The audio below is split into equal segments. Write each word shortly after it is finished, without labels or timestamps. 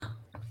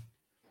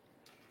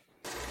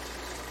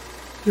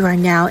You are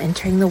now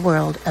entering the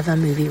world of a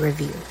movie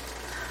review.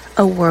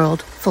 A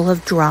world full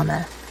of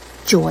drama,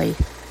 joy,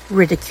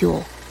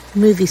 ridicule,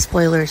 movie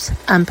spoilers,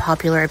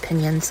 unpopular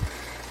opinions,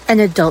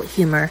 and adult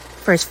humor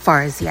for as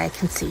far as the eye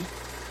can see.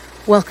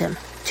 Welcome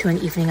to An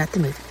Evening at the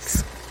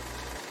Movies.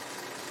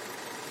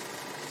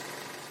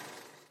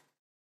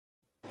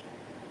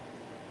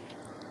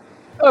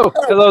 Oh,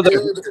 hello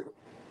there.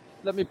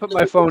 Let me put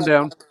my phone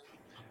down.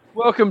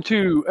 Welcome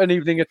to An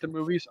Evening at the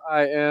Movies.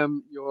 I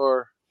am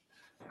your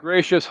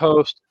gracious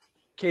host,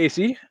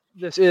 Casey.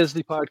 This is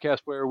the podcast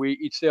where we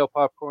eat stale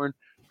popcorn,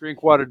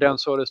 drink watered down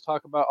sodas,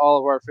 talk about all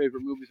of our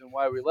favorite movies and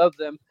why we love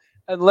them,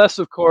 unless,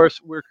 of course,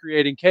 we're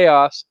creating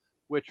chaos,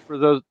 which, for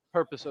the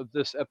purpose of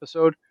this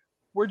episode,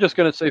 we're just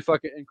going to say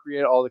fuck it and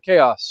create all the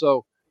chaos.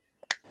 So,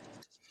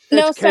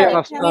 No, it's sorry.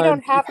 chaos We time.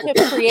 don't have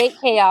to create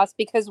chaos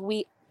because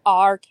we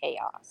are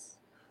chaos.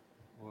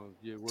 Well,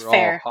 yeah, we're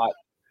Fair. all hot.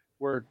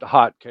 We're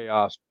hot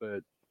chaos,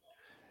 but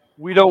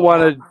we don't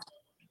want to.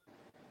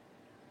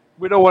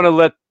 We don't want to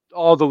let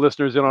all the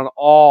listeners in on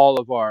all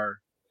of our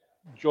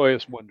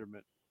joyous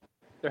wonderment.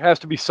 There has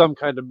to be some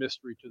kind of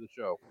mystery to the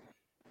show.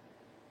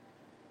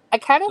 I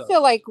kind of So.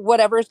 feel like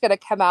whatever's going to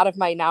come out of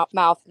my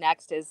mouth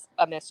next is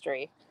a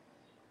mystery.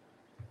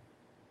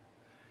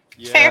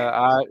 Yeah, Fair.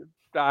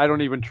 I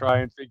don't even try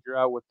and figure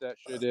out what that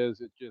shit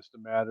is. It's just a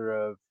matter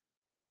of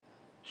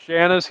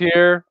Shanna's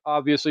here.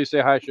 Obviously,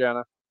 say hi,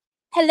 Shanna.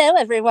 Hello,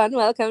 everyone.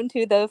 Welcome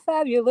to the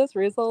Fabulous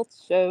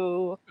Results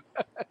Show.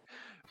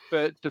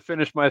 But to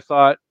finish my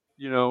thought,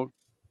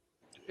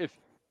 if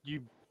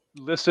you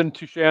listen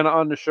to Shanna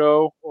on the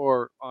show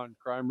or on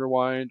Crime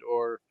Rewind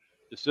or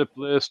the Sip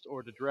List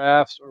or the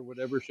drafts or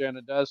whatever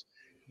Shanna does,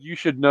 you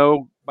should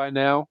know by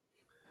now.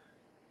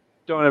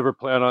 Don't ever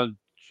plan on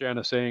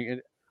Shanna saying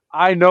it.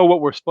 I know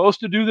what we're supposed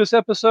to do this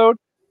episode,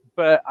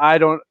 but I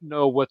don't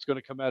know what's going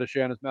to come out of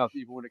Shanna's mouth,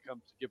 even when it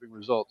comes to giving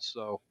results.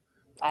 So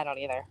I don't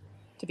either,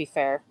 to be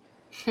fair.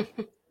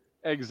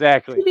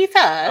 exactly. To be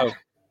fair.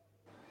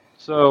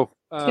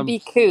 To be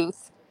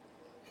couth.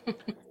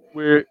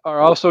 We are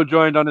also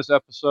joined on this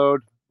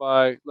episode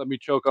by, let me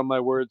choke on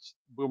my words,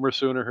 Boomer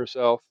Sooner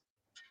herself.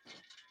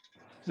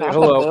 Say Not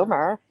hello. the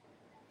boomer.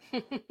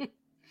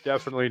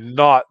 Definitely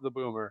not the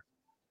Boomer.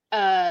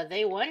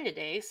 They won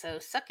today, so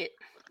suck it.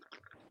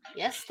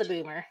 Yes, the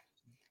boomer.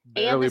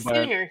 Barely and the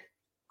Sooner.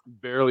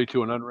 Barely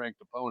to an unranked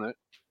opponent.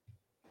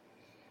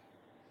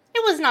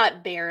 It was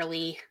not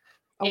barely.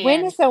 A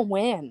win is a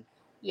win.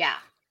 Yeah.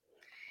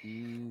 I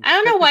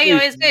don't know why you're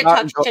always going to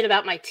talk shit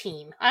about my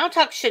team. I don't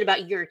talk shit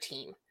about your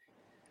team.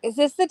 Is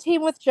this the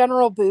team with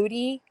General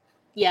Booty?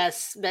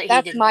 Yes, but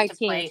that's my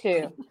team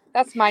too.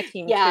 That's my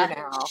team too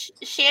now.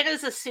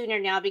 Shanna's a Sooner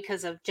now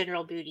because of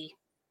General Booty.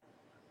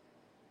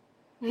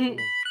 Yeah.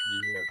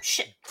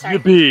 Shit. Sorry.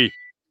 Yippee.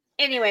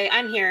 Anyway,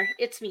 I'm here.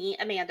 It's me,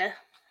 Amanda.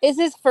 Is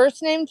his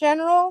first name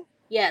General?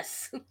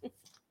 Yes.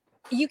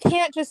 You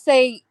can't just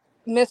say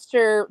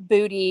Mr.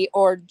 Booty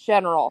or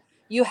General.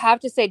 You have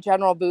to say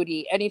General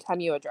Booty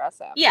anytime you address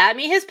him. Yeah, I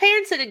mean, his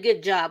parents did a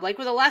good job. Like,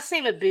 with the last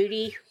name of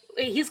Booty,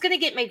 he's going to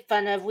get made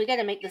fun of. We got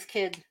to make this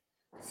kid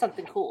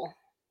something cool.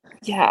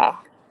 Yeah.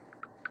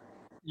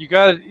 You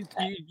got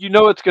you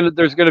know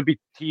there's gonna be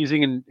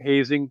teasing and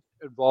hazing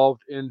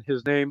involved in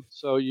his name.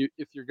 So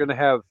if you're gonna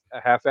have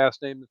a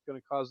half-assed name that's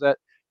gonna cause that,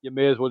 you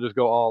may as well just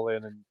go all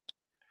in. And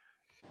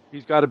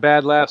he's got a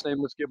bad last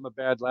name. Let's give him a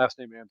bad last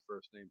name and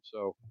first name.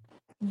 So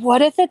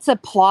what if it's a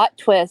plot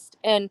twist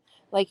and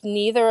like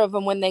neither of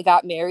them, when they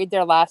got married,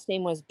 their last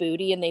name was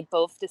Booty, and they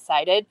both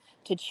decided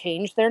to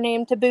change their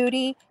name to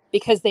Booty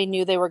because they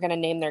knew they were going to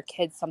name their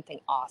kids something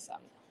awesome?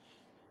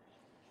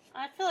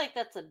 I feel like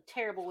that's a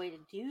terrible way to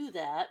do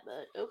that,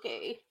 but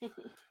okay.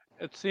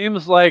 It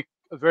seems like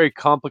a very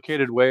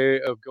complicated way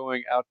of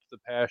going out to the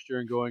pasture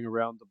and going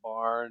around the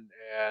barn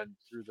and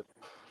through the...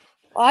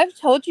 Well, I've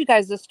told you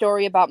guys the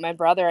story about my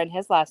brother and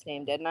his last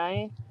name, didn't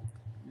I?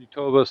 You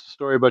told us the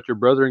story about your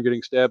brother and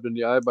getting stabbed in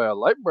the eye by a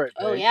light bright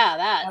thing. Oh, yeah,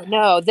 that.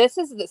 No, this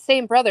is the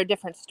same brother,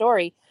 different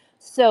story.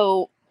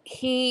 So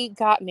he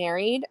got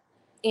married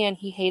and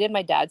he hated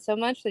my dad so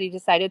much that he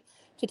decided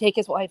to take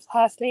his wife's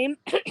last name,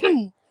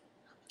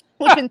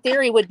 which in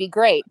theory would be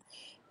great,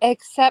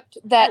 except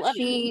that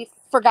she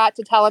forgot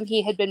to tell him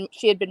she had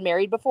been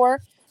married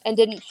before and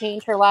didn't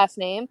change her last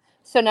name.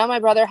 So now my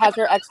brother has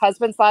her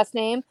ex-husband's last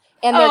name,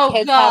 and their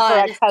kids have her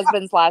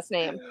ex-husband's last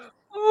name.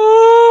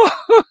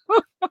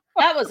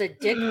 That was a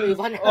dick move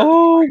on her.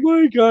 Oh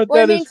my god!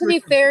 Well, I mean, to be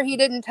fair, he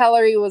didn't tell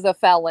her he was a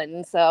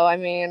felon, so I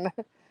mean,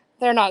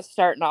 they're not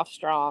starting off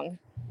strong.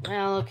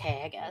 Well,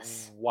 okay, I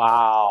guess.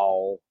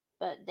 Wow.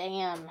 But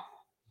damn.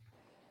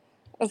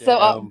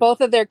 So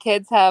both of their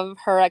kids have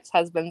her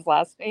ex-husband's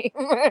last name.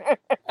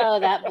 Oh,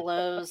 that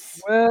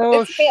blows.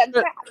 Well, it's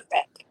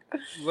fantastic.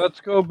 Let's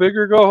go big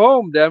or go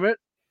home, damn it.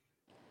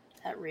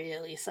 That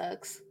really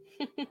sucks.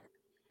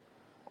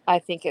 I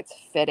think it's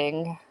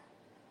fitting.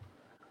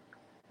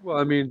 Well,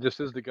 I mean,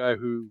 this is the guy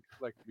who,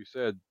 like we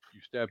said,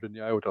 you stabbed in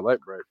the eye with a light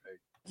bright thing.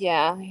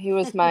 Yeah, he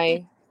was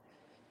my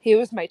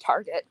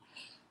target.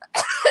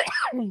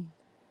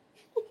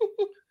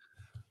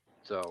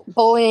 So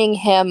Bullying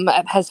him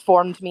has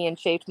formed me and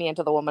shaped me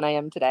into the woman I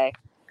am today.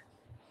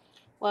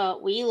 Well,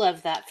 we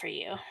love that for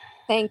you.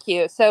 Thank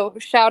you. So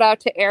shout out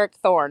to Eric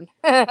Thorne.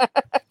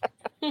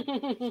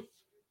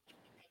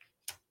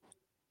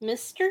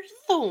 Mr.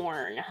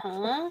 Thorne,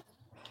 huh?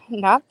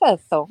 Not the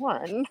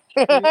Thorn.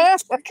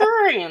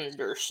 Mr.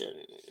 Anderson.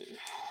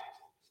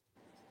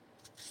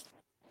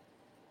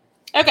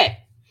 Okay.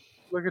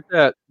 look at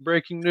that.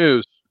 Breaking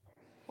news.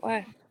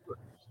 What?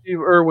 Steve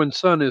Irwin's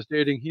son is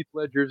dating Heath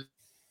Ledger's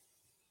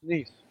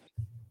niece.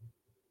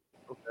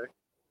 Okay.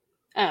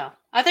 Oh,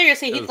 I thought you were going to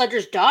say Heath Yes.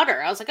 Ledger's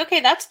daughter. I was like, okay,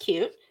 that's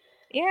cute.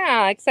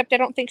 Yeah, except I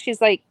don't think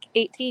she's like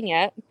 18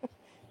 yet.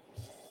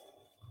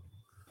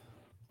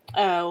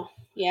 Oh,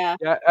 yeah.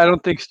 Yeah, I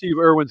don't think Steve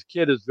Irwin's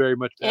kid is very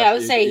much past Yeah, I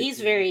would the say age of he's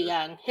 18 very either.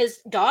 young. His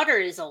daughter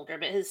is older,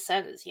 but his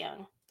son is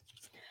young.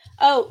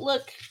 Oh,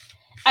 look.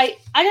 I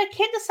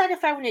can't decide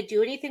if I want to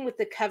do anything with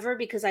the cover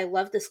because I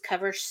love this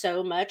cover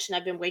so much and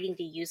I've been waiting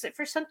to use it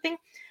for something.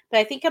 But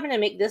I think I'm going to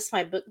make this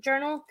my book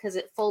journal because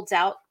it folds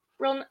out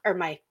real, or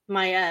my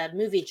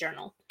movie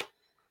journal.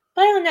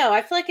 But I don't know.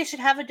 I feel like it should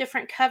have a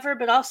different cover,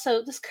 but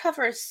also this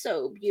cover is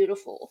so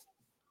beautiful.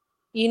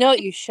 You know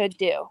what you should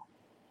do?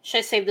 Should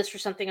I save this for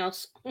something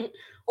else? What?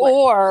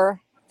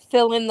 Or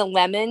fill in the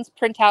lemons,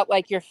 print out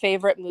like your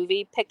favorite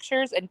movie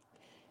pictures and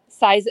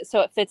size it so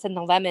it fits in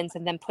the lemons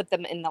and then put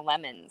them in the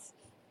lemons.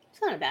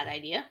 It's not a bad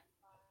idea.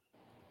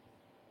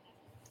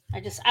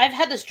 I've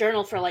had this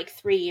journal for like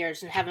 3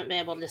 years and haven't been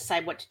able to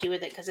decide what to do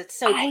with it because it's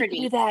so I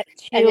pretty do that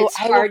too. and it's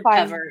I will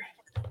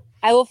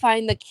hardcover.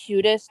 find the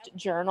cutest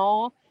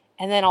journal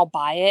and then I'll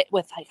buy it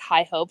with like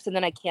high hopes and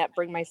then I can't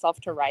bring myself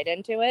to write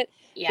into it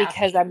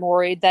because I'm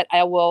worried that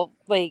I will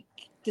like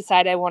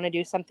decide I want to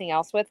do something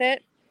else with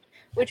it,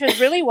 which is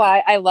really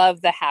why I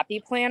love the Happy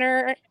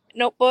Planner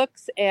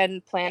notebooks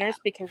and planners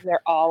because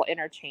they're all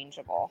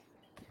interchangeable.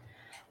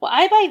 Well,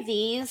 I buy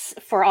these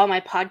for all my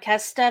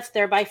podcast stuff.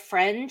 They're by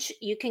Fringe.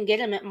 You can get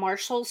them at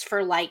Marshall's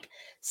for like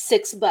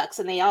 $6,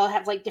 and they all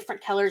have like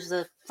different colors.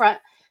 The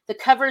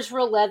cover's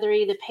real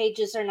leathery. The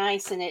pages are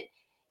nice, and it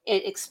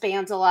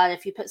expands a lot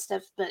if you put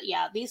stuff. But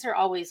yeah, these are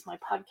always my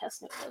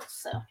podcast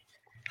notebooks. So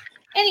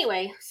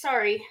anyway,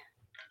 sorry.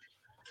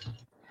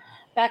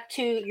 Back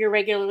to your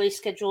regularly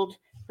scheduled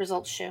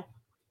results show.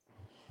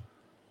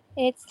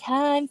 It's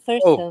time for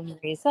some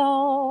results.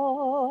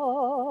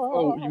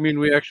 Oh, you mean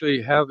we actually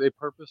have a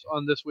purpose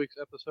on this week's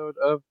episode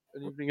of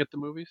An Evening at the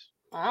Movies?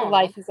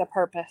 Life is a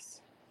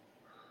purpose.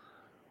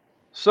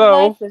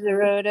 So, life is a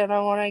road and I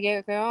want to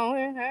get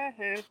going.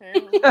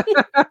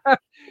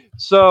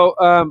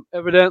 so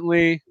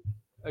evidently,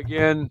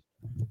 again,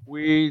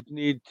 we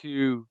need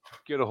to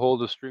get a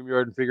hold of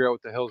StreamYard and figure out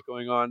what the hell's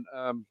going on.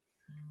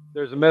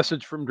 There's a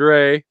message from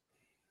Dre.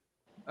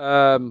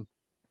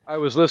 I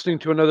was listening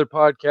to another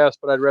podcast,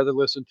 but I'd rather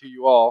listen to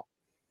you all.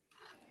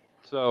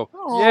 So,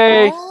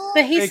 yay!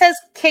 But he says,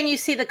 can you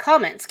see the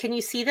comments? Can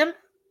you see them?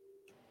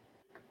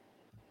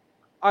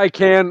 I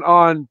can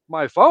on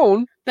my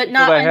phone, but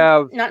not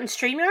in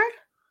StreamYard?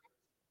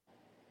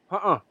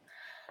 What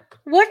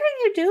are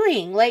you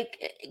doing?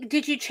 Like,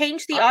 did you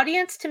change the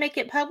audience to make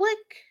it public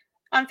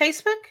on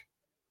Facebook?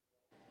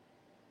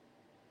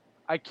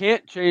 I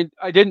can't change.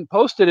 I didn't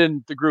post it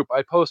in the group.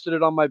 I posted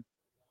it on my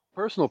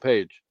personal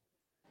page.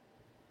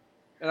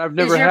 And I've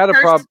never had a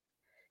problem.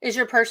 Is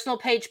your personal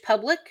page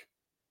public?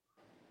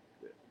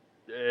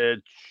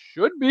 It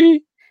should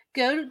be.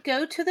 Go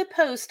to the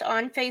post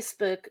on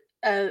Facebook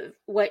of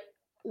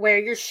where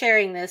you're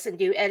sharing this and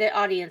do edit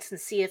audience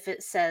and see if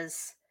it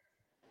says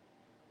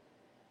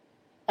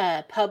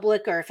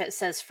public or if it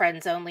says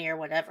friends only or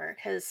whatever,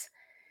 because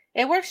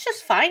it works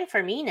just fine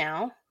for me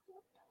now.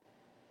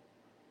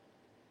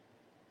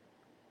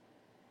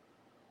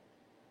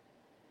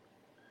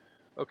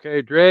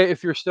 Okay, Dre,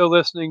 if you're still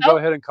listening, go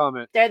ahead and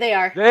comment. There they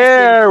are.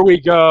 There we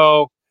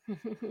go.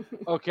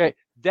 Okay,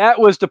 that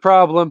was the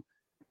problem.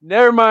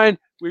 Never mind.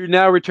 We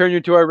now return you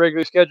to our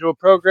regularly scheduled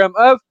program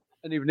of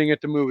An Evening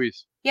at the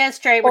Movies. Yes,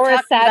 Dre. Or a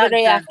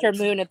Saturday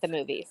afternoon at the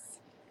movies.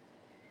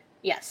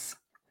 Yes.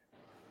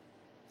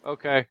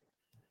 Okay.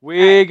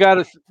 We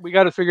gotta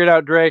figure it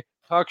out, Dre.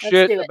 Talk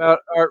shit about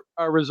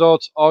our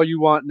results all you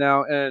want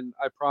now, and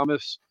I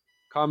promise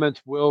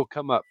comments will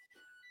come up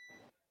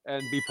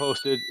and be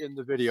posted in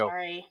the video.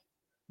 Sorry.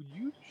 Will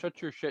you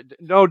shut your shit down?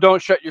 No, don't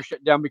shut your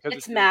shit down because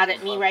it's mad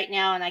at me right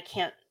now and I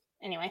can't.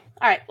 Anyway,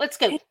 all right, let's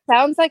go. It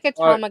sounds like a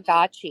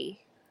Tamagotchi.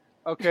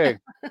 Okay,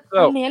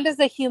 so Amanda's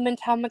a human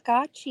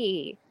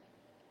Tamagotchi.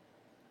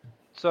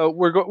 So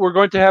we're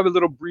going to have a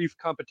little brief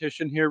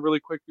competition here, really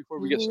quick, before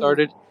we get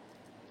started.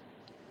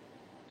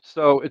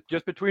 So it's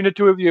just between the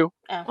two of you.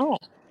 Oh.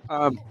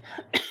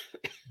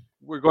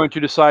 We're going to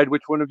decide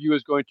which one of you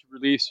is going to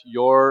release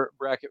your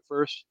bracket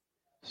first.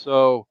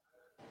 So,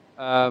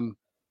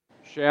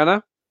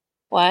 Shanna.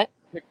 What?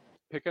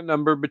 Pick a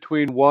number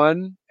between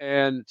 1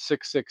 and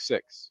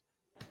 666.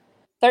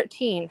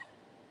 13.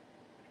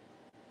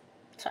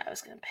 That's what I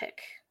was going to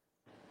pick.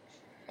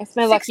 That's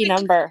my lucky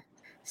number.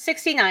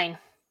 69.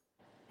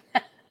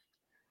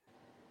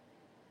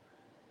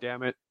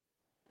 Damn it.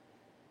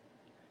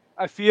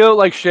 I feel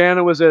like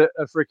Shanna was a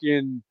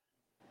freaking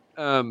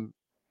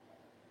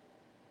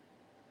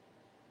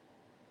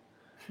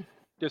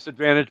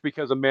disadvantage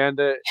because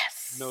Amanda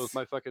knows Yes.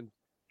 my fucking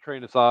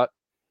train of thought.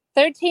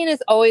 13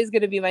 is always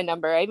going to be my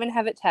number. I even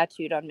have it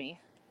tattooed on me.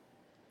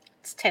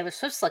 It's Taylor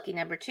Swift's lucky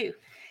number too.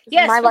 This is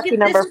Yes, my we'll lucky get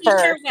number this feature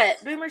first.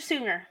 what? Boomer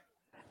Sooner.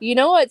 You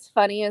know what's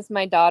funny is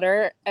my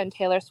daughter and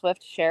Taylor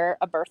Swift share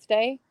a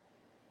birthday,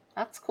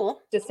 That's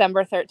cool.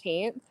 December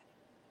 13th.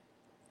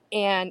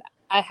 And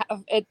I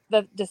have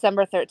the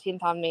December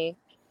 13th on me.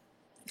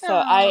 So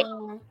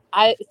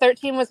Aw.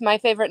 13 was my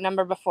favorite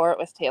number before it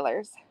was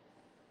Taylor's.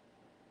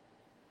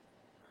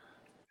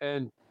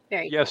 And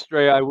Very yes,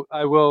 Dre,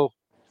 I will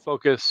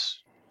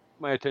focus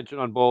my attention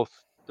on both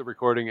the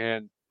recording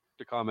and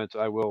the comments.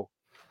 I will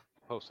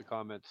post the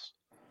comments,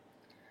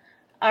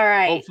 all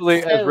right.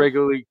 hopefully as So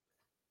regularly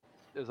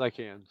as I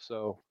can.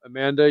 So,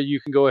 Amanda, you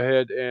can go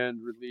ahead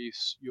and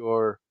release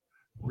your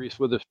Reese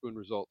Witherspoon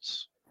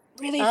results.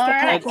 Release all the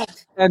right.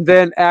 puppet. And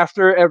then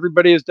after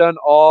everybody has done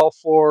all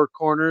 4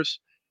 corners,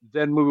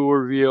 then we will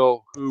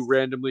reveal who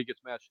randomly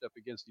gets matched up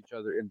against each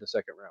other in the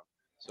second round.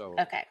 So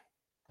Okay.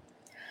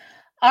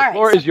 All the right.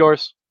 floor is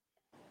yours.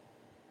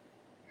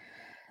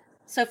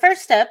 So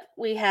first up,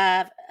 we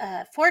have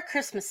Four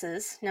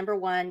Christmases, number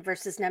 1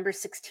 versus number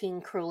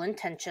 16, Cruel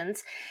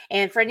Intentions.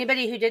 And for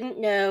anybody who didn't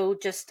know,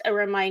 just a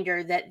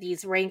reminder that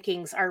these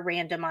rankings are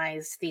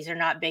randomized. These are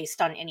not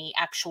based on any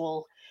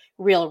actual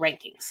real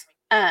rankings.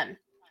 Damn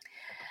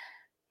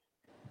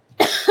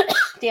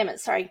it,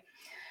 sorry.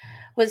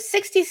 With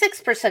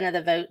 66% of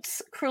the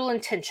votes, Cruel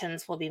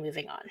Intentions will be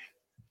moving on.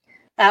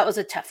 That was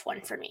a tough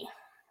one for me.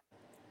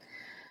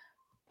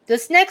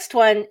 This next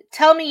one,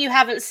 tell me you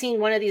haven't seen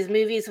one of these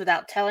movies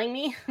without telling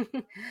me.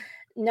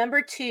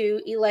 Number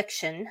 2,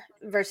 Election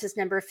versus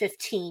number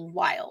 15,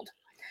 Wild.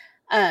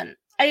 I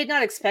did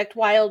not expect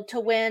Wild to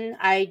win.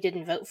 I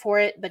didn't vote for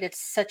it, but it's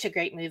such a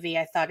great movie.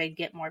 I thought I'd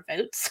get more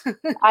votes.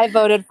 I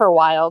voted for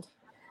Wild.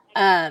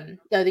 Though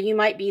you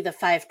might be the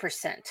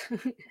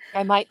 5%.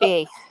 I might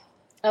be.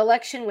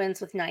 Election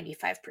wins with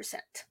 95%.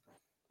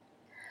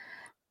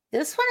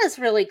 This one is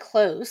really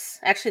close.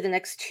 Actually, the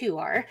next 2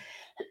 are.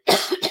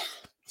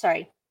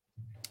 Sorry.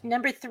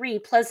 Number 3,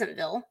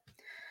 Pleasantville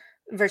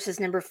versus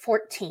number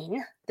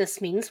 14,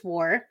 This Means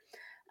War.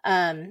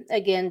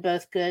 Again,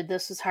 both good.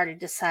 This was hard to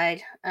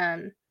decide.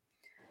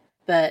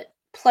 But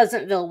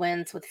Pleasantville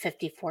wins with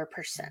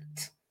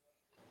 54%.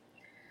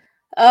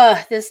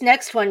 This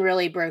next one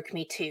really broke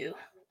me too.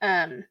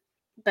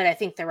 But I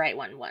think the right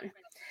one won.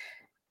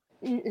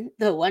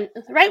 The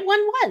right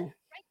one won.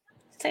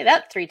 Say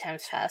that 3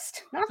 times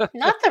fast.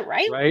 Not the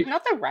right, Right.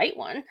 Not the right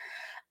one.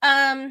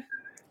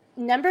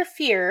 Number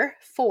 4.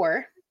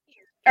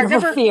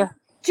 Number Fear.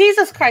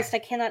 Jesus Christ, I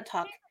cannot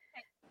talk.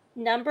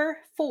 Number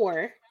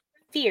 4,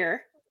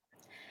 Fear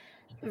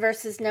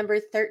versus number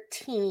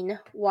 13,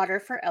 Water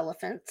for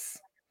Elephants.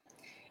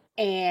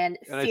 And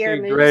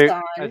Fear moves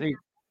on.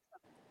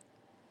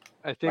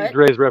 I think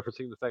Dre's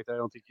referencing the fact that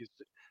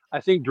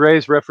I think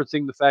Dre's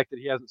referencing the fact that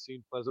he hasn't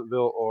seen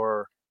Pleasantville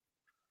or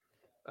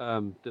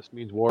This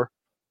Means War.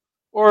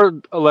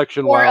 Or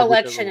Election or Wild.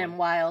 Election and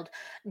Wild.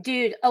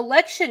 Dude,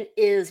 Election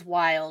is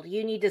wild.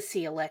 You need to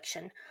see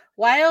Election.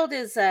 Wild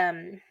is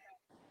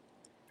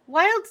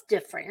Wild's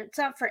different. It's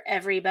not for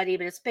everybody,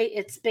 but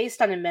it's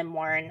based on a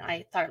memoir, and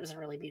I thought it was a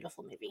really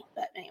beautiful movie.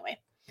 But anyway,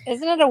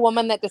 isn't it a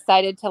woman that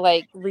decided to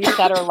like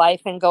reset her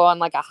life and go on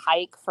like a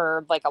hike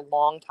for like a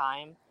long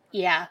time?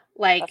 Yeah,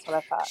 like that's what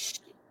I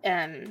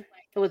thought.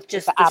 With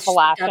just the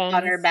Appalachians stuff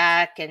on her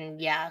back,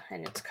 and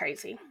it's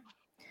crazy.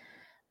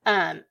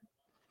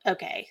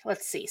 Okay,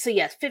 let's see. So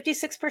yes,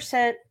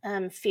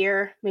 56%.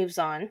 Fear moves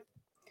on.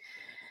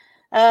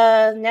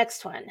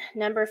 Next one,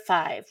 number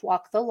 5,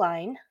 Walk the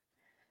Line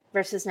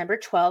versus number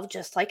 12,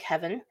 Just Like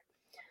Heaven.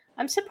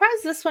 I'm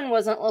surprised this one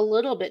wasn't a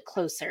little bit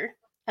closer.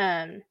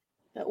 But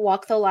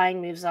Walk the Line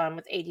moves on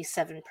with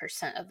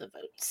 87% of the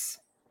votes.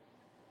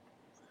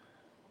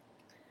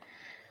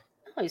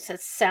 Oh, he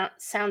says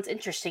sounds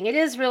interesting. It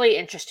is really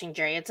interesting,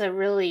 Jerry. It's a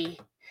really...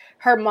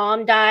 Her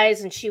mom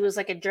dies, and she was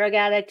like a drug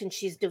addict, and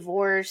she's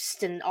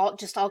divorced, and all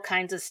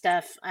kinds of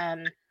stuff.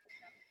 And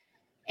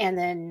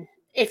then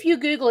if you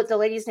Google it, the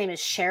lady's name is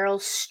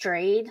Cheryl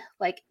Strayed,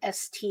 like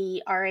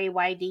Strayd,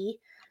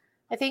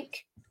 I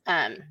think.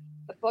 The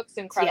book's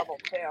incredible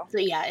too. So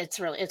yeah, it's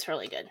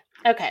really good.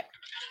 Okay.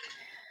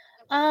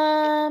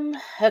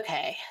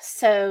 Okay.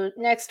 So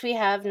next we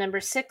have number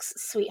 6,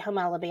 Sweet Home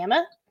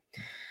Alabama,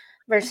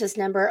 versus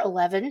number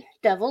 11,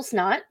 Devil's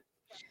Knot.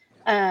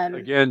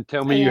 Again,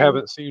 tell me you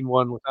haven't seen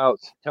one without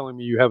telling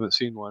me you haven't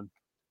seen one.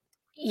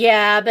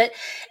 Yeah, but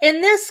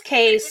in this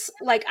case,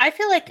 like, I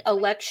feel like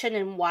Election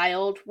and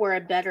Wild were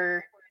a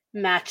better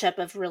matchup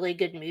of really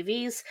good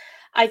movies.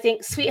 I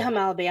think Sweet Home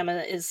Alabama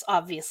is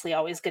obviously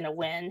always going to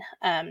win,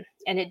 and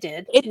it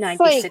did. It's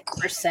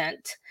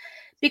 96%.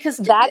 Because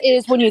that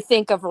is when you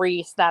think of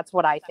Reese, that's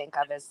what I think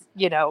of as,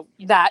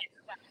 that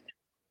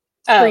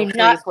screams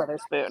Reese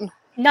Witherspoon.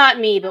 Not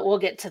me, but we'll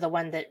get to the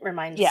one that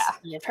reminds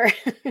me of her.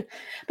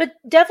 But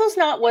Devil's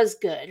Knot was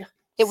good.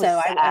 It was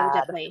sad. I would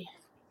definitely.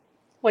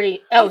 What do you?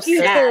 Oh, Fuck you,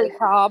 sad. Terry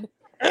Cobb.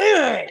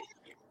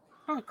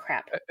 Oh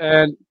crap.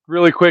 And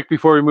really quick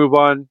before we move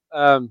on,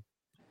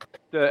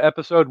 the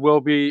episode will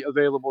be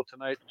available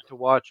tonight to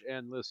watch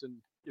and listen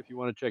if you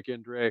want to check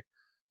in, Dre.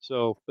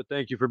 So, but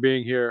thank you for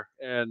being here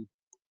and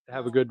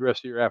have a good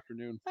rest of your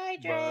afternoon. Bye,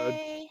 bud.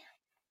 Dre.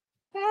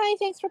 Bye,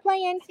 thanks for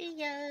playing. See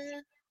ya.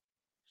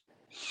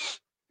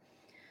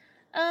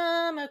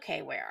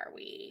 Okay, where are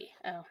we?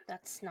 Oh,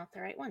 that's not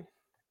the right one.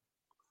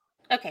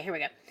 Okay, here we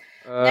go.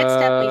 Next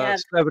up, we have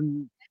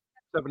 7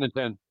 and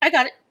 10. I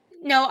got it.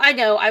 No, I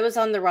know. I was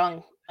on the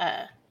wrong.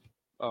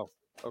 Oh,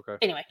 okay.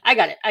 Anyway, I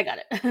got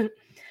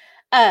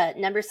it.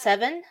 Number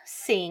 7,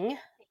 Sing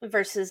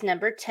versus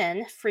number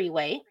 10,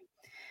 Freeway.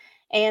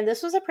 And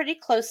this was a pretty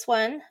close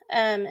one.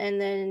 And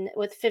then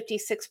with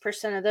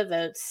 56% of the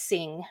votes,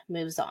 Sing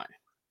moves on.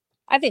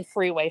 I think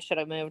Freeway should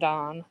have moved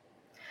on.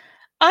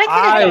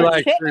 I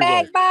like Freeway.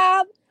 Shitbag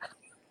Bob.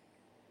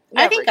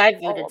 I think I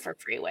Never- voted for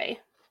Freeway.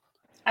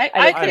 I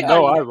I did could too. have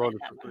know gone I either voted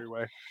way for on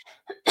Freeway.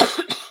 that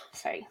one.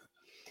 Sorry.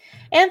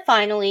 And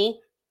finally,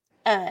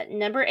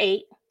 number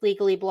 8,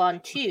 Legally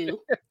Blonde 2.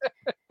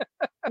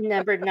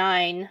 Number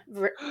 9,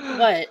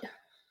 what?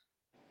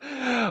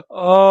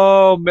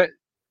 Oh man!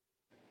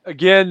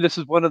 Again, this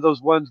is one of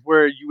those ones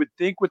where you would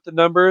think with the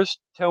numbers,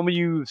 tell me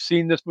you've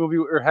seen this movie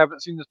or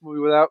haven't seen this movie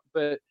without,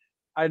 but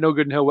I know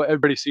good and hell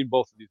everybody's seen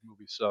both of these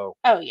movies, so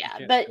Oh yeah,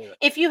 can't but say that.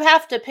 if you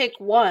have to pick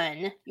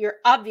one, you're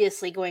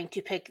obviously going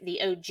to pick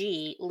the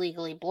OG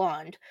Legally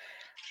Blonde,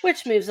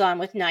 which moves on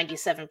with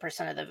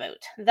 97% of the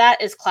vote.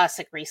 That is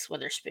classic Reese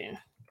Witherspoon.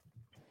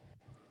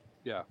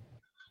 Yeah.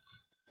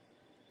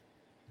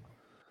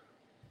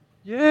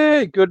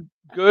 Yay! Good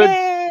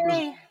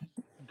Yay!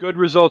 good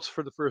results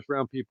for the first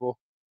round, people.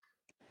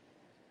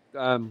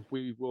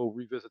 We will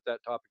revisit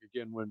that topic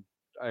again when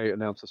I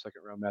announce the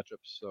second round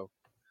matchups. So,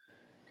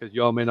 because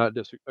y'all may not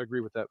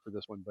disagree with that for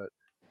this one,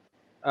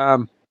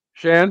 but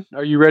Shan,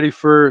 are you ready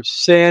for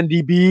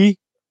Sandy B?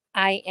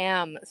 I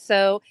am.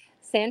 So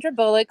Sandra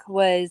Bullock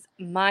was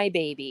my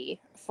baby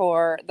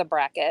for the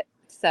bracket.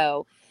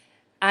 So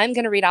I'm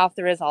going to read off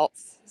the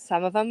results.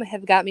 Some of them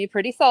have got me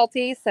pretty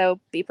salty, so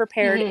be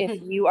prepared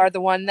if you are the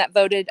one that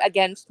voted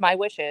against my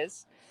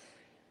wishes.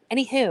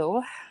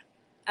 Anywho,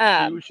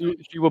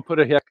 She will put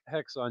a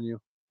hex on you.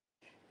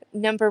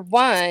 number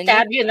 1.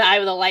 Stab you in the eye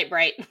with a light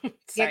bright. You're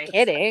Sorry.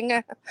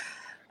 kidding.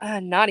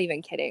 Not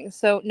even kidding.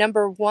 So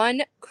number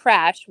 1,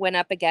 Crash, went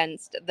up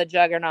against the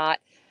Juggernaut.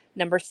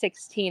 Number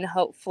 16,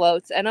 Hope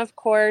Floats. And of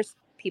course,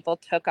 people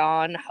took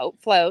on Hope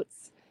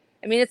Floats.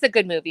 I mean, it's a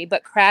good movie,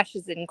 but Crash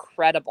is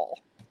incredible.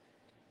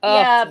 Oh,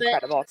 Yeah, it's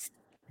incredible.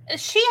 but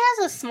she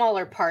has a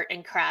smaller part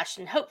in Crash,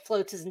 and Hope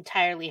Floats is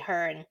entirely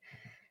her, and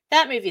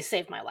that movie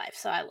saved my life,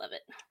 so I love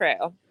it.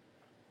 True.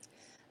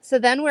 So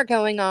then we're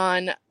going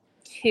on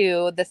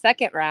to the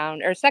second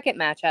round, or second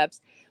matchups,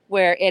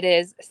 where it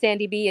is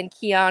Sandy B and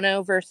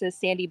Keanu versus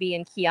Sandy B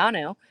and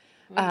Keanu.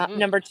 Mhm.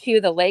 Number 2,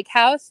 The Lake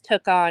House,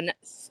 took on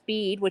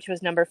Speed, which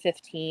was number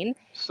 15.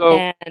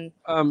 So, And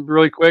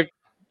really quick,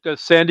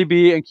 does Sandy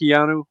B and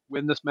Keanu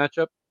win this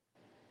matchup?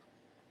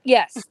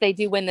 yes, they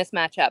do win this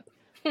matchup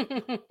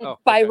Oh,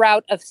 by okay.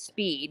 route of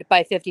Speed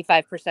by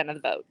 55% of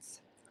the votes.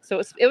 So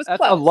it was That's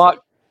close.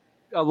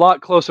 a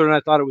lot closer than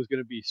I thought it was going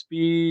to be.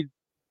 Speed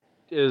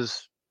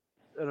is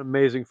an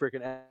amazing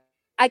freaking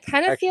I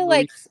kind of action feel movie.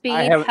 like Speed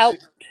haven't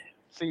helped.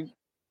 seen.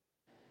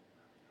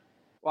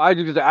 Well,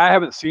 I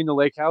haven't seen The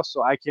Lake House,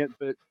 so I can't.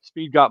 But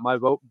Speed got my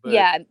vote. But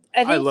Yeah,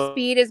 I think love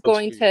Speed is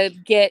going Speed. to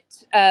get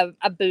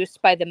a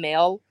boost by the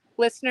male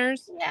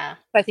listeners. Yeah.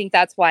 I think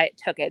that's why it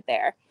took it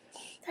there.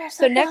 There's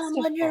So a next bomb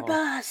to- on your Oh.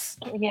 bus.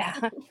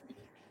 Yeah.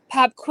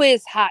 Pop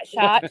quiz, hot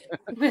shot.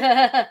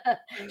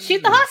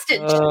 Shoot the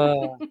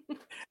hostage.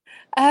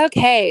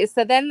 Okay,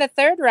 so then the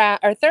third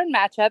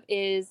matchup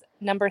is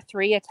number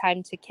 3, A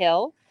Time to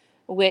Kill,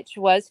 which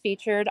was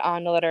featured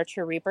on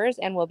Literature Reapers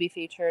and will be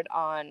featured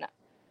on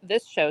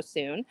this show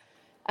soon.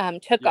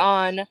 Took Yes.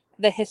 on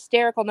the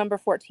hysterical number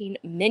 14,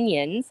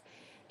 Minions,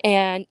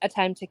 and A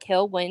Time to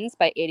Kill wins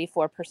by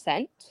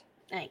 84%.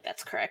 I think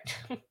that's correct.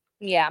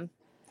 Yeah.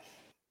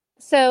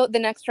 So the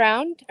next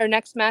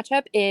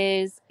matchup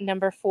is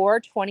number 4,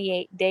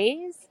 28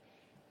 Days,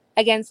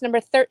 against number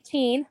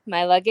 13,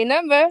 my lucky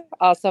number,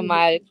 also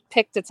my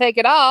pick to take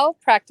it all,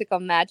 Practical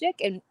Magic,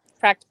 and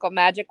Practical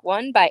Magic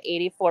won by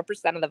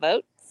 84% of the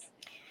votes.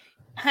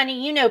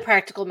 Honey, you know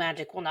Practical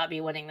Magic will not be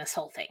winning this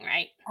whole thing,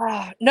 right?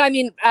 No, I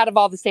mean out of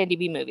all the Sandy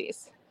B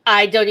movies.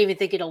 I don't even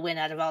think it'll win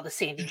out of all the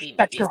Sandy B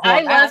Shut movies. your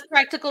I whore love mouth.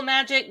 Practical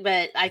Magic,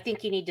 but I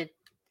think you need to. No.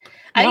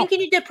 I think you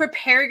need to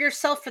prepare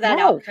yourself for that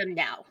No. outcome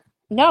now.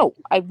 No,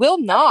 I will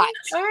not.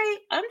 All right,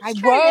 I'm I just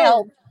trying to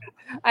help.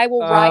 I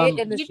will riot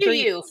in the You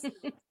do streets.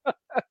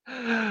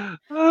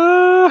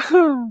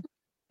 you.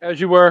 As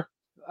you were.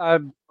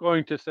 I'm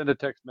going to send a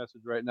text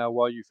message right now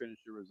while you finish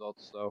your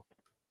results. So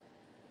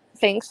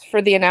Thanks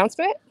for the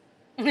announcement.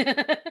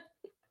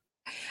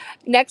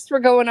 Next, we're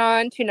going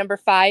on to number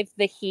 5,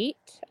 The Heat,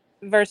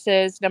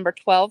 versus number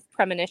 12,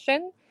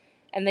 Premonition.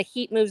 And The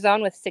Heat moves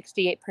on with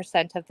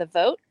 68% of the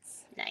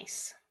votes.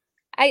 Nice.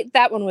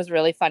 That one was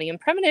really funny, and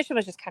Premonition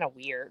was just kind of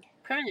weird.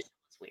 Premonition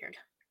was weird.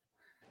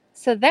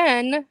 So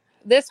then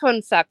this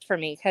one sucked for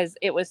me because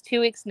it was 2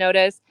 weeks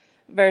notice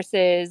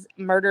versus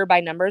Murder by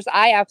Numbers.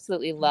 I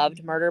absolutely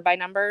loved Murder by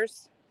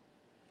Numbers,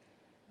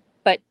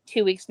 but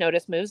 2 weeks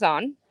notice moves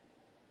on.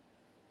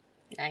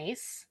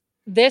 Nice.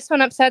 This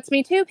one upsets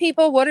me too,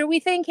 people. What are we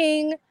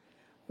thinking?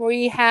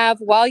 We have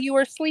While You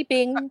Were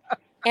Sleeping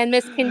and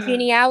Miss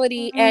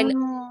Congeniality, and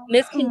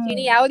Miss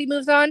Congeniality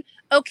moves on.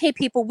 Okay,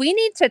 people, we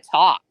need to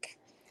talk.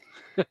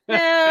 No,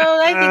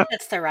 I think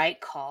that's the right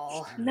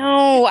call.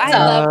 No, I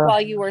love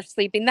While You Were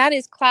Sleeping. That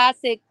is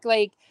classic,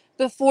 like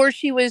before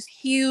she was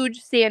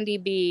huge Sandy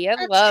B.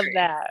 I love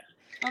that.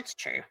 That's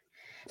true.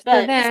 So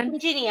But then,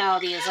 Miss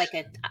Congeniality is like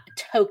a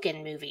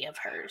token movie of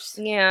hers.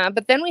 yeah,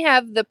 but then we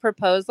have The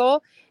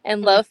Proposal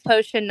and Love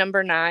Potion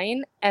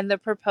 #9, and The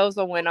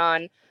Proposal went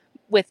on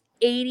with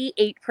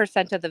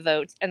 88% of the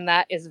votes, and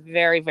that is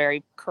very,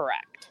 very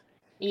correct.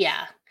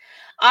 Yeah.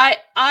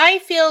 I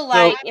feel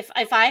like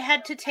if I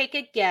had to take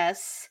a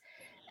guess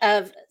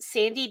of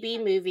Sandy B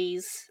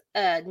movies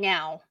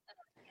now,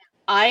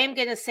 I am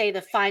going to say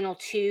the final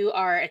two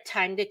are A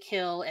Time to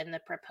Kill and The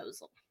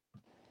Proposal.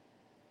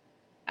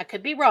 I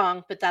could be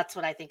wrong, but that's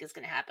what I think is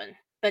going to happen.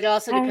 But it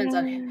also depends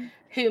on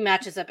who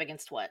matches up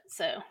against what.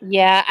 So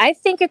yeah, I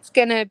think it's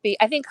going to be,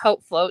 I think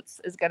Hope Floats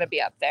is going to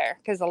be up there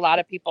because a lot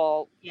of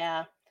people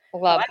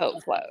love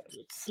Hope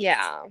Floats.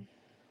 Yeah.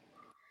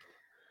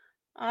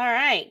 All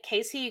right,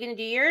 Casey, you going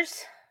to do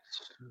yours?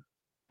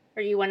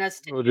 Or you want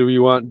us to? Well, do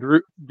you want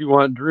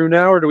Drew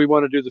now, or do we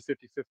want to do the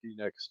 50-50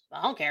 next?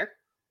 I don't care.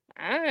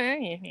 All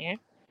right. Yeah.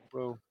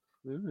 Well,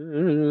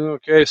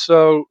 okay.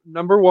 So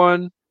number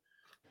 1,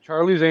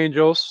 Charlie's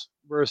Angels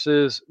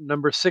versus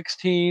number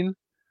 16,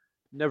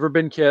 Never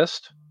Been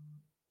Kissed.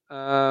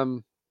 Yeah,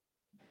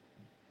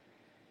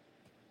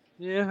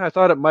 I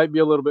thought it might be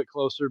a little bit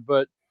closer,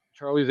 but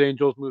Charlie's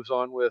Angels moves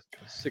on with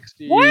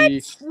 60.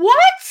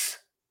 What?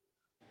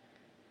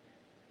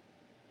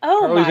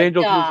 Oh Charlie's my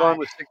Angels God. moves on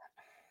with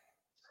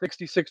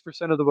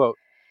 66% of the vote.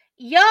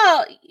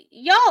 Y'all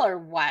are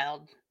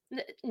wild.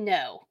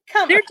 No,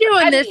 come on. They're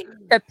doing this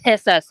to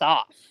piss us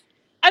off.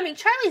 I mean,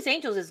 Charlie's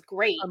Angels is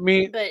great. I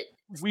mean, but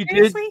we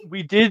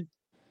seriously? did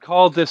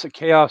call this a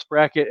chaos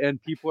bracket, and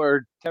people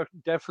are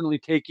definitely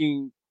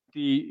taking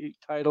the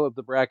title of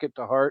the bracket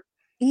to heart.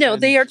 No,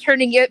 they are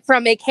turning it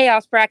from a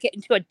chaos bracket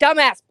into a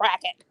dumbass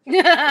bracket.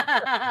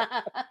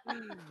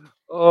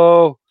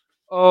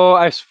 Oh,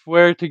 I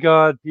swear to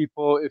God,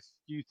 people, if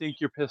you think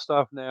you're pissed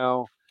off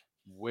now,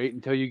 wait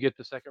until you get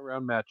the second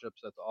round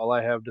matchups. That's all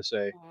I have to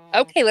say.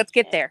 Okay, let's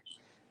get there.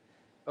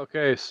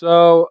 Okay,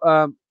 so,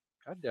 God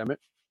damn it.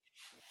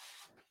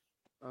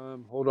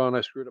 Hold on,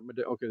 I screwed up my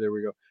okay, there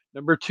we go.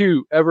 Number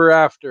 2, Ever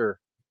After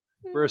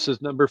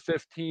versus number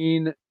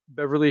 15,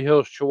 Beverly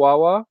Hills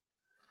Chihuahua.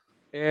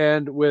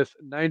 And with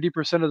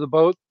 90% of the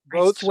votes,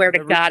 I swear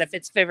to God, if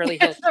it's Beverly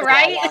Hills Chihuahua,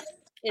 right?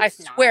 I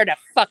swear to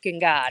fucking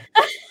God.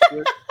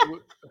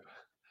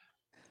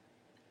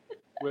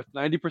 With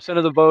 90%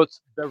 of the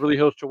votes, Beverly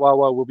Hills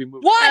Chihuahua will be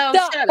moving. What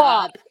the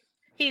fuck?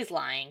 He's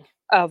lying.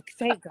 Oh,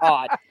 thank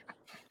God.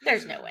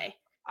 There's no way.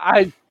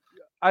 I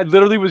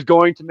literally was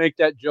going to make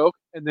that joke,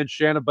 and then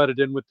Shanna butted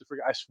in with the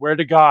I swear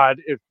to God,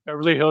 if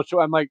Beverly Hills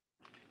Chihuahua, I'm like,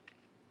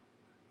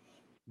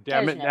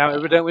 damn it. Now,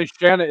 evidently,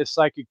 Shanna is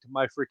psychic to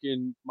my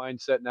freaking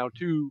mindset now,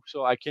 too,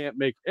 so I can't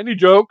make any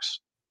jokes,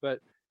 but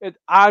it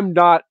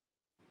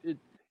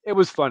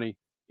was funny.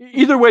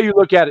 Either way you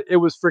look at it, it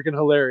was freaking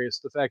hilarious.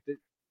 The fact that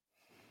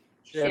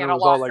Shanna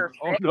was all like,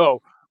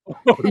 oh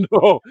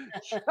no.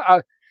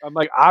 I'm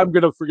like, I'm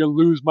going to freaking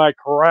lose my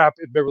crap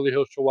if Beverly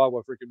Hills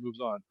Chihuahua freaking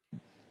moves on.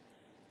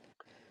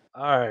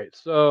 All right,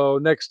 so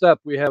next up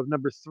we have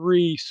number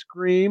 3,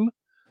 Scream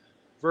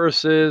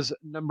versus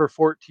number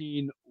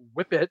 14,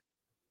 Whip It.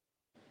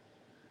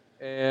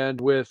 And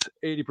with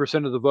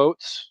 80% of the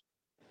votes.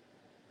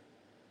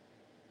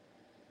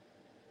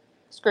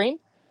 Scream?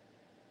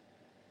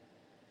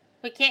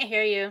 We can't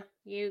hear you.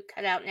 You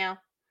cut out now.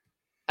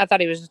 I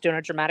thought he was just doing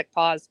a dramatic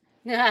pause.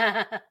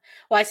 Well,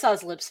 I saw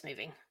his lips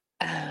moving.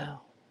 Oh.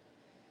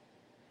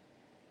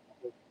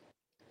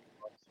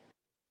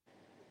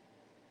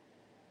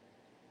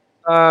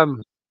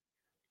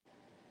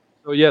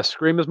 So yes,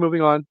 Scream is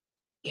moving on.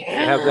 Yeah.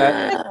 I have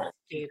that.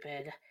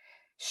 Stupid.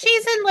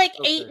 She's in like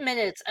 8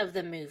 minutes of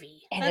the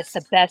movie. And it's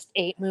the best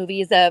 8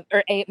 movies of,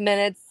 or 8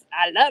 minutes.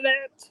 I love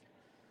it.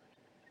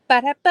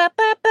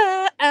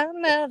 Ba-da-ba-ba-ba,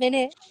 I'm loving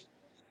it.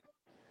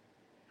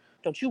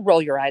 Don't you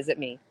roll your eyes at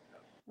me.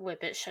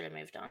 Whip It should have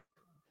moved on.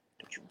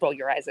 Don't you roll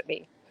your eyes at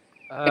me.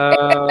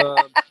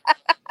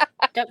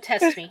 Don't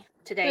test me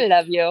today. I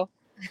love you.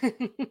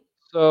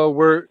 So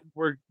we're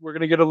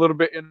gonna get a little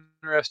bit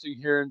interesting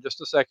here in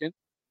just a second.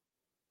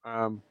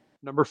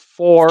 Number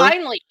 4,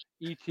 finally,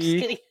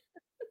 E.T.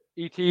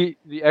 E.T.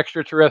 the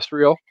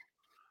Extraterrestrial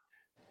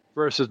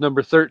versus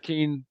number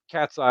 13,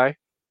 Cat's Eye.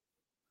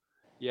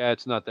 Yeah,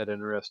 it's not that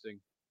interesting.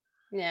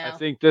 No. I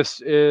think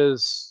this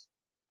is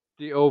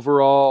the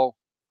overall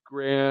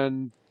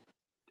grand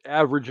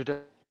average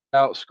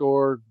out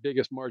score,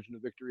 biggest margin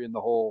of victory in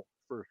the whole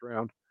first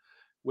round.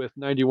 with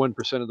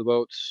 91% of the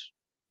votes.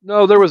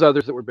 No, there was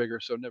others that were bigger,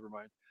 so never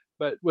mind.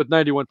 But with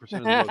 91% of the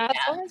votes, That's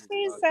Yeah. what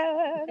she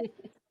said.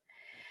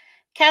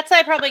 Cat's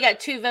Eye probably got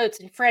 2 votes,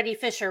 and Freddie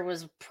Fisher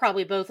was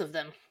probably both of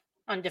them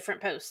on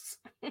different posts.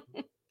 'Cause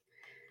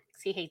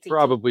he hates ET.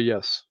 probably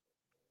yes.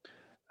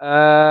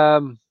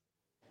 Number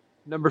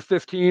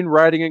 15,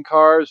 riding in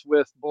cars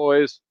with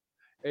boys,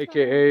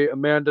 aka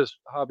Amanda's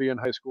hobby in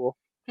high school.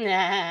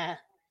 Nah.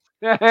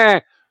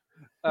 Mine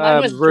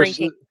was Versus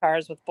drinking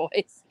cars with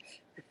boys.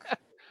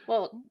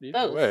 Well, either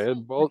both. way,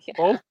 both Yeah.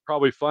 both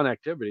probably fun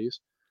activities.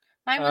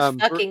 Mine was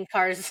fucking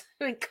cars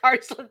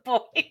cars with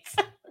boys.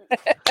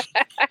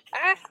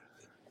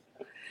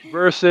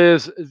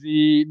 Versus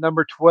the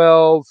number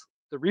 12,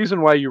 the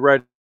reason why you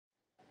ride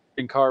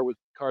in cars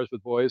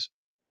with boys,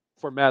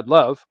 for Mad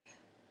Love.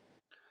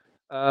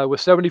 With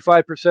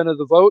 75% of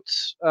the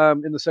votes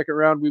in the second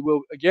round, we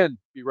will again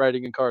be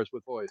riding in cars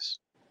with boys,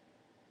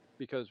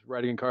 because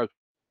riding in cars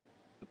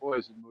with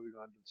boys is moving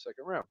on to the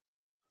second round.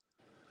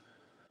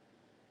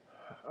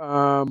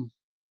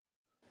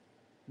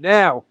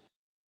 Now,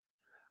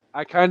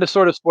 I kind of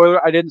sort of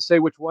spoiler. I didn't say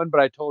which one, but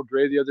I told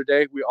Dre the other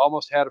day we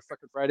almost had a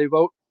fucking Friday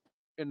vote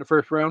in the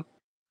first round.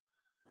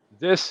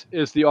 This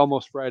is the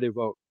almost Friday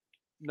vote.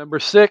 Number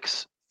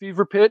 6,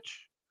 Fever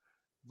Pitch,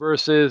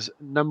 versus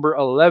number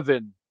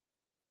 11,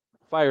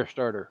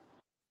 Firestarter.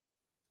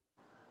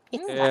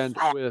 And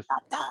with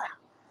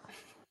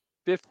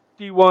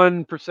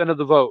 51% of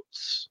the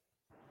votes,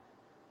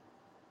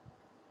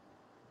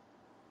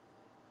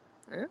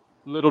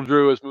 Little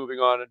Drew is moving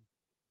on, and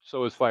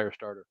so is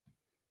Firestarter.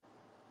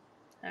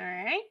 All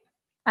right.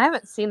 I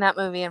haven't seen that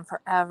movie in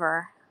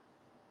forever.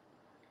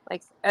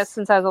 Like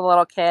since I was a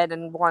little kid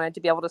and wanted to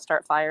be able to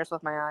start fires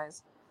with my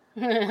eyes.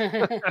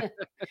 I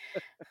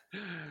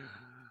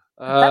bet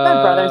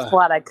my brother's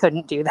glad I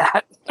couldn't do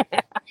that.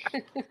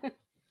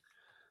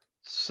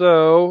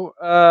 So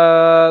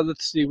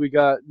let's see. We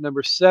got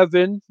number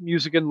 7,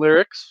 Music and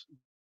Lyrics,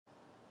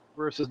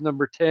 versus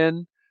number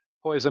 10,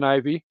 Poison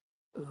Ivy.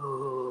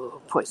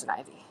 Ooh, Poison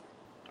Ivy.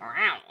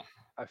 Wow.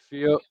 I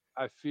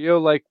feel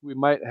like we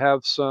might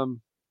have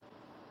some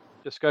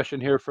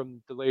discussion here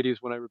from the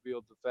ladies when I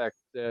revealed the fact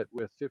that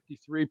with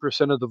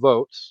 53% of the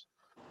votes,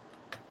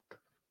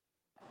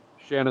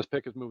 Shanna's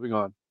pick is moving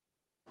on.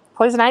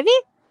 Poison Ivy?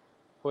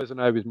 Poison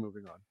Ivy's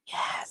moving on.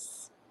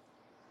 Yes.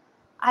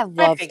 I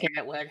love figured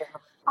it would.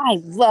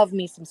 I love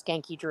me some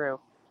Skanky Drew.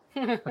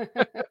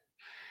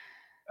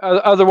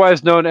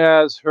 Otherwise known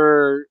as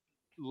her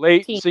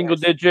late Teen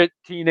single-digit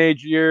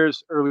teenage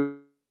years, early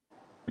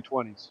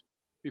 20s,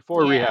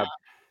 before rehab.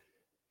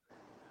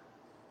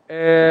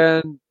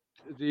 And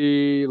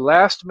the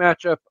last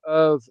matchup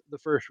of the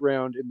first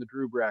round in the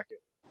Drew bracket,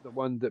 the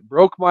one that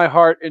broke my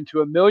heart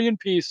into a million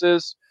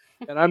pieces,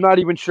 and I'm not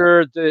even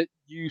sure that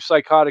you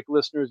psychotic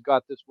listeners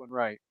got this one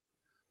right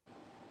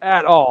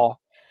at all.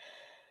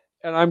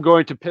 And I'm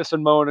going to piss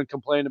and moan and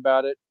complain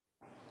about it.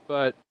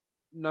 But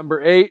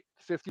number 8,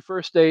 50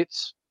 First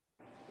Dates.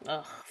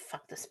 Oh,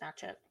 fuck this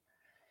matchup.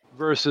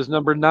 Versus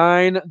number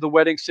 9, The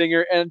Wedding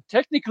Singer. And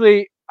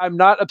technically, I'm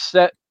not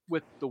upset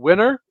with the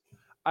winner.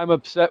 I'm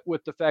upset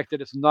with the fact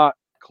that it's not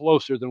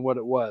closer than what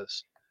it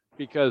was.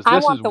 Because this I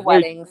want is The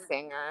Wedding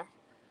Singer.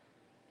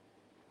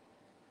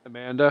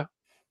 Amanda?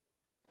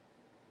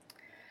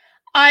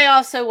 I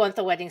also want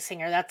The Wedding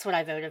Singer. That's what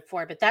I voted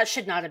for, but that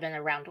should not have been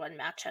a round 1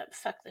 matchup.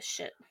 Fuck this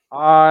shit.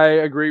 I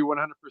agree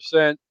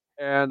 100%,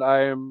 and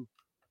I am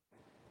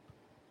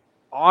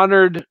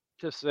honored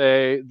to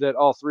say that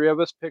all 3 of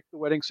us picked The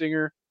Wedding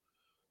Singer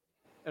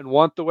and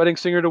want The Wedding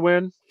Singer to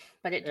win.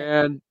 But it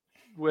didn't. And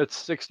with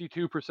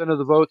 62% of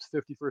the votes,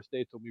 50 First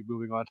Dates will be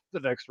moving on to the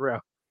next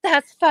round.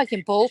 That's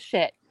fucking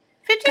bullshit.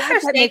 50 God,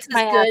 First that Dates makes is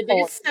my good, but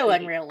asshole it's so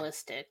itchy.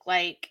 unrealistic.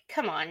 Like,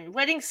 come on.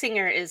 Wedding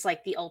Singer is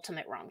like the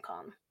ultimate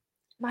rom-com.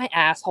 My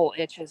asshole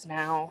itches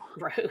now.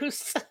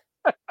 Gross.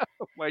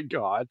 Oh my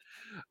God.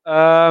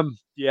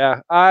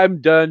 Yeah,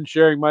 I'm done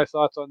sharing my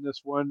thoughts on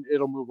this one.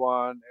 It'll move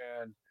on,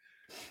 and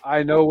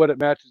I know what it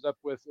matches up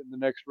with in the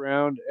next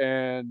round.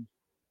 And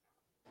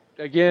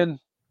again,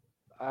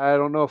 I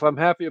don't know if I'm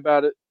happy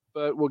about it,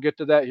 but we'll get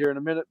to that here in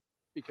a minute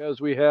because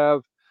we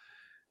have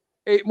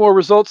 8 more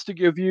results to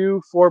give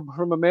you, 4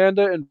 from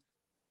Amanda and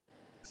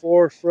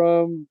 4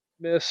 from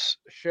Miss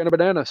Shanna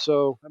Banana.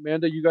 So,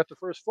 Amanda, you got the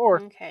first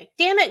 4. Okay.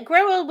 Damn it.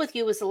 Grow Old With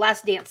You was the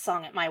last dance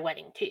song at my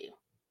wedding, too.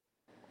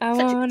 I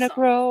Such a good want to song.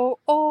 grow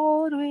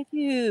old with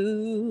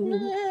you.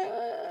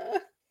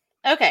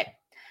 Okay.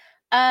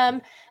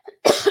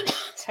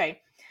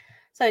 Sorry.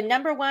 So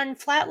number 1,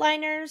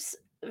 Flatliners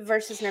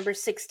versus number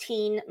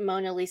 16,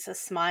 Mona Lisa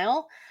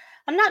Smile.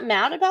 I'm not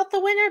mad about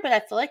the winner, but I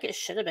feel like it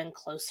should have been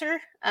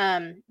closer.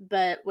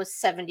 But with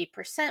 70%,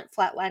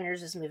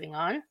 Flatliners is moving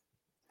on.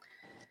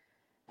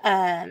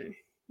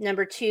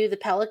 Number 2, The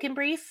Pelican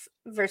Brief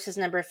versus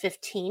number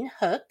 15,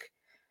 Hook.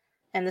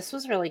 And this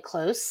was really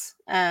close.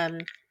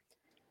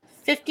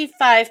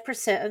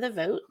 55% of the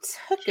votes.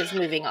 Hook is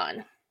moving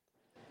on.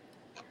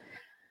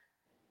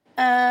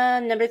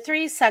 Number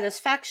 3,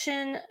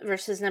 Satisfaction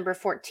versus number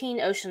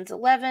 14, Ocean's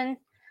 11.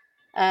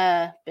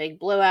 Big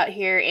blowout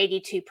here,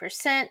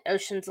 82%.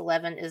 Ocean's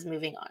 11 is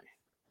moving on.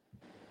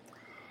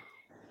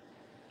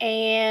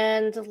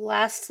 And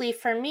lastly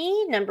for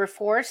me, number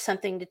 4,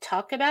 Something to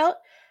Talk About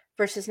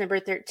versus number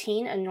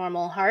 13, A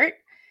Normal Heart.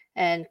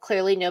 And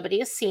clearly nobody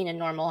has seen A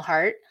Normal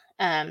Heart.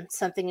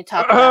 Something to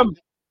talk about.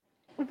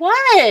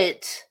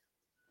 What?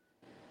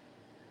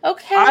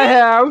 Okay. I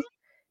have.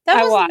 That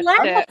I was watched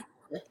loud. it.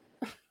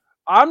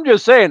 I'm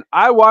just saying.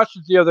 I watched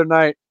it the other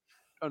night.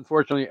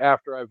 Unfortunately,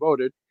 after I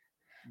voted.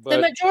 But The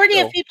majority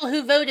still. of people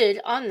who voted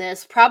on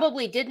this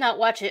probably did not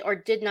watch it or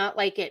did not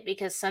like it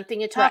because Something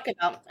to Talk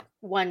About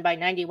won by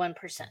 91%.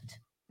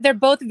 They're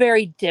both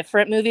very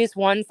different movies.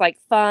 One's like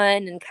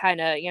fun and kind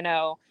of,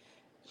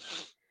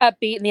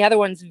 upbeat, and the other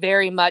one's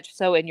very much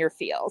so in your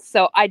feels.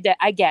 So I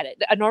get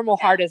it. A Normal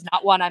Heart is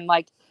not one I'm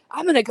like,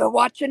 I'm going to go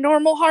watch A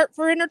Normal Heart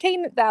for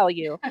entertainment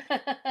value.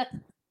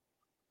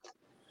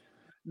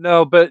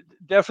 No, but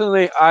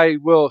definitely I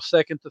will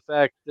second the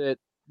fact that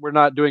we're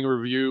not doing a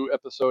review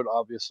episode,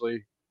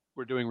 obviously.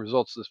 We're doing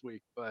results this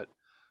week. But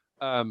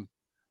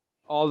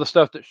all the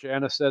stuff that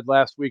Shanna said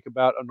last week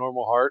about A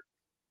Normal Heart,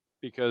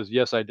 because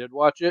yes, I did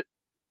watch it.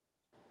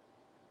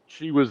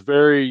 She was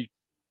very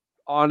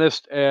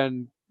honest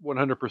and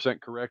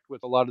 100% correct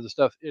with a lot of the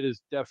stuff. It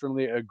is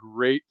definitely a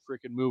great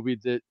freaking movie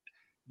that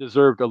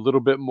deserved a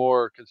little bit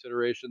more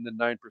consideration than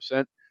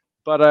 9%.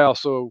 But I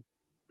also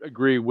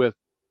agree with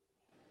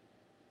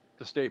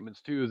the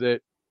statements too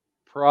that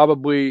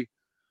probably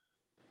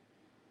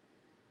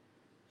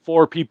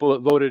 4 people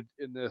that voted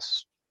in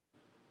this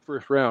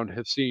first round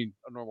have seen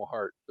A Normal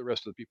Heart. The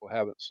rest of the people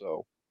haven't,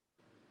 so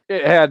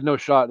it had no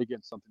shot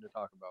against Something to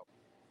Talk About.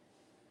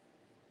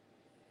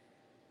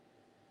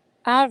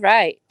 All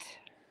right.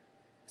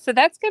 So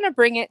that's going to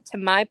bring it to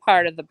my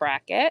part of the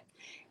bracket.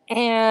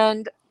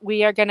 And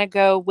we are going to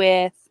go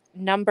with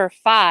number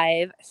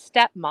 5,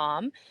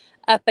 Stepmom,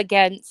 up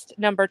against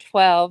number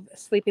 12,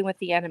 Sleeping with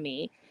the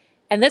Enemy.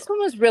 And this one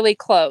was really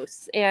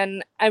close.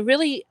 And I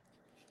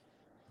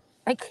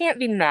can't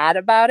be mad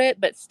about it,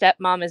 but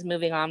Stepmom is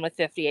moving on with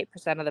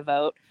 58% of the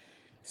vote.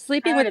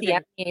 Sleeping with the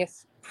Enemy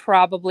is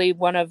probably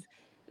one of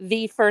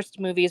the first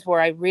movies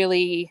where I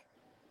really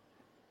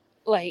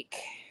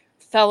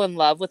fell in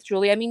love with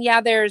Julie. I mean,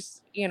 yeah, there's,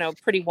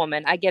 Pretty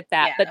Woman. I get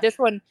that. Yeah. But this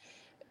one,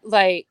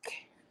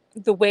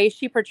 the way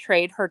she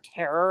portrayed her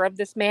terror of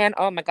this man,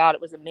 oh my God,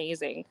 it was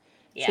amazing.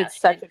 Yeah, she did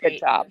such a good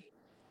job.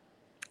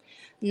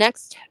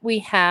 Next, we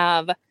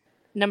have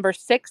number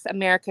 6,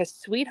 America's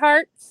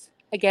Sweethearts,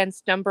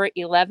 against number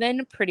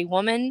 11, Pretty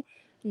Woman.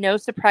 No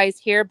surprise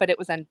here, but it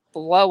was a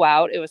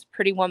blowout. It was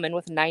Pretty Woman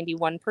with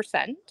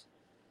 91%.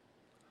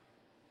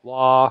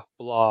 Blah,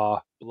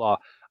 blah, blah.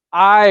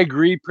 I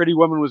agree Pretty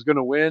Woman was going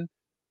to win.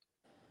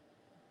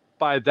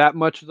 By that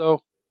much,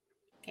 though.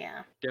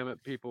 Yeah. Damn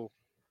it, people.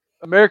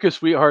 America's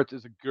Sweethearts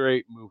is a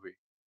great movie.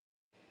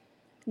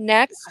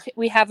 Next,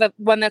 we have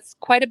one that's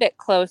quite a bit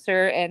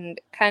closer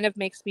and kind of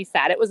makes me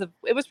sad. It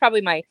was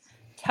probably my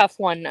tough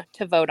one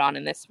to vote on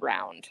in this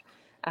round.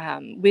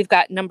 We've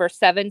got number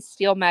 7,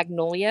 Steel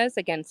Magnolias,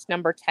 against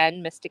number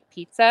 10, Mystic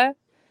Pizza.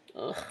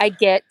 Ugh. I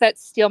get that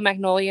Steel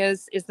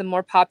Magnolias is the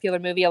more popular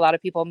movie. A lot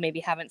of people maybe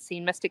haven't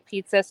seen Mystic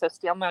Pizza, so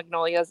Steel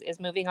Magnolias is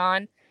moving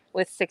on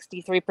with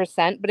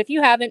 63%. But if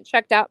you haven't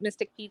checked out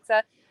Mystic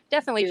Pizza,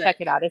 definitely check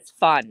it out. It's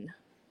fun.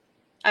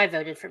 I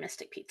voted for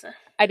Mystic Pizza.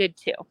 I did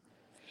too.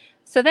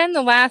 So then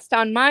the last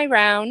on my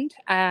round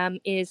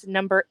is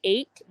number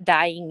 8,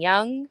 Dying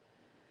Young,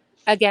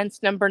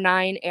 against number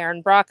 9,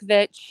 Erin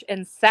Brockovich.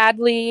 And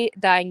sadly,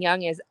 Dying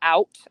Young is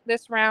out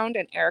this round,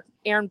 and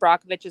Erin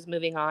Brockovich is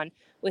moving on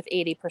with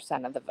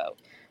 80% of the vote.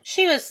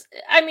 She was,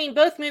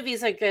 both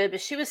movies are good, but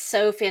she was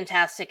so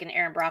fantastic in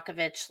Erin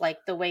Brockovich,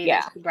 the way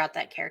that she brought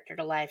that character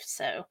to life.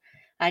 So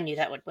I knew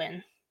that would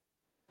win.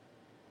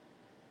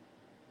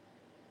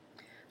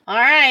 All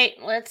right,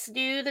 let's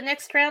do the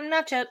next round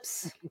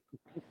matchups.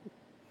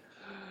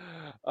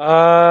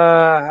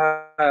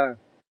 I'm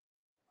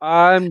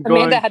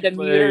going Amanda had to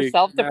mute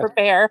herself to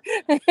prepare.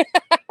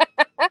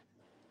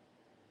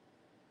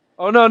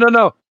 Oh,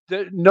 no.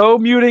 No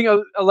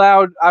muting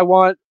allowed. I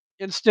want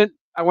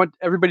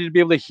everybody to be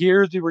able to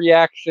hear the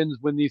reactions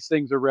when these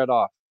things are read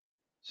off.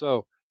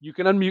 So you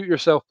can unmute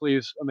yourself,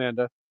 please,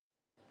 Amanda.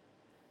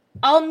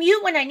 I'll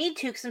mute when I need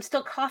to because I'm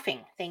still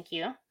coughing. Thank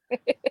you.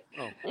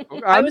 Oh,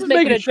 okay. I was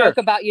making a joke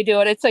about you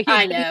doing it, so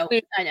I know.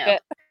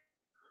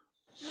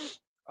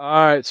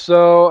 All right,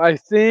 so I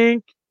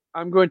think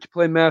I'm going to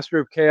play Master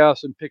of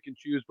Chaos and pick and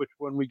choose which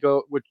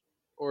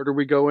order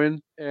we go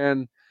in,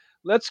 and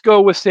let's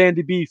go with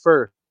Sandy B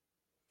first.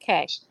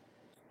 Okay.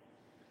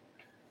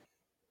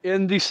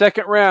 In the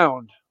second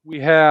round, we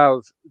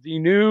have the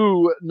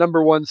new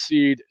number 1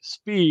 seed,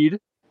 Speed,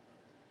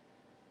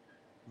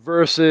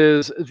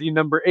 versus the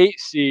number 8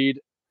 seed,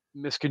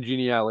 Miss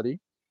Congeniality.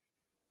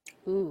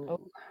 Ooh.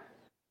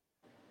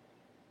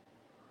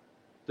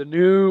 The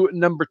new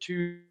number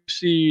 2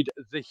 seed,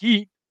 The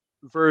Heat,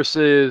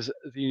 versus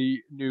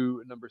the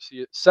new number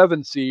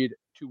 7 seed,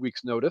 2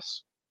 Weeks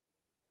Notice.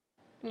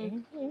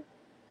 Mm-hmm.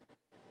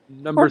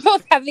 Number We're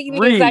both having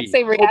the exact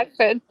same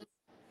reaction.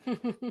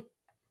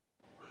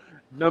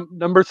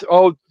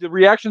 The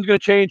reaction's going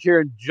to change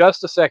here in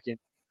just a second.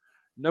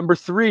 Number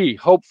 3,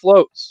 Hope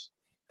Floats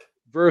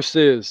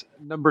versus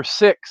number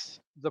 6,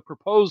 The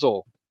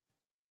Proposal.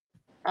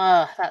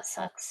 Oh, that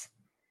sucks.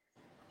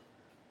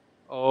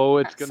 Oh,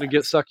 it's That going to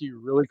get sucks. sucky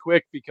really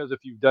quick because if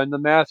you've done the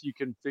math, you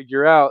can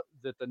figure out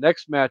that the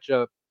next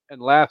matchup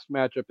and last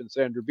matchup in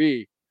Sandra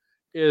B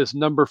is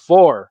number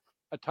 4,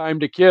 A Time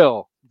to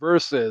Kill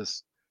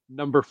versus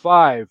number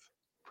 5,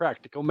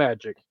 Practical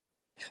Magic.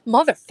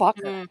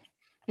 Motherfucker. Mm.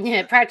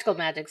 Yeah, practical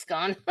magic's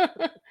gone.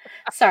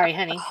 Sorry,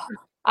 honey.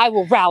 I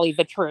will rally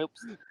the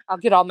troops. I'll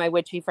get all my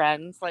witchy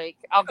friends. Like,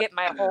 I'll get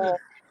my whole.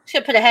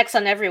 Should put a hex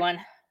on everyone.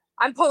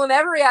 I'm pulling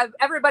everybody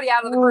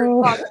out of the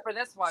group for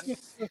this one.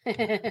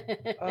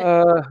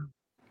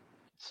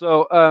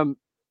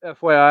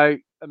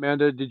 FYI,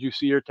 Amanda, did you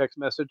see your text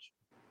message?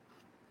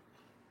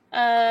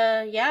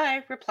 Yeah,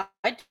 I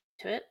replied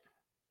to it.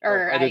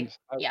 Or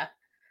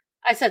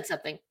I said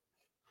something.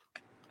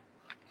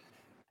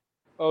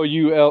 Oh,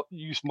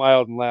 you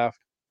smiled and laughed.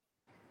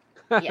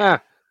 Yeah.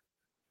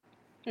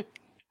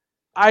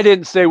 I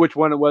didn't say which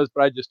one it was,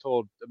 but I just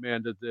told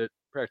Amanda that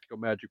Practical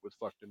Magic was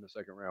fucked in the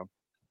second round.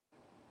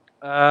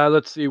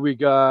 Let's see, we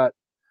got.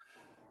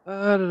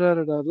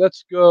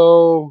 Let's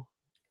go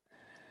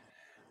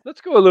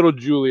a little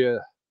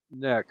Julia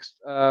next.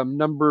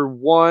 Number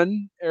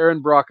 1,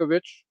 Aaron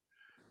Brockovich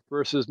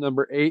versus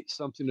number 8,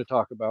 Something to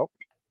Talk About.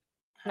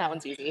 That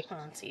one's easy.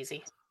 Oh, it's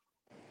easy.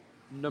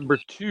 Number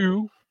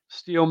 2,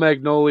 Steel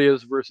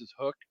Magnolias versus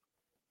Hook.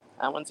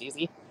 That one's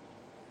easy.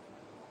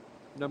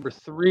 Number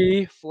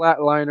 3,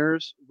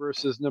 Flatliners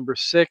versus number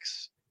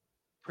 6,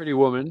 Pretty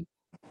Woman.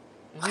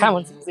 That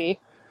one's easy.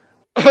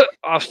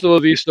 Hasta la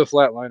vista,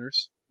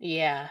 Flatliners.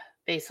 Yeah,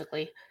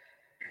 basically.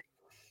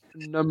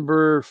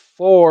 Number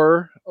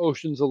 4,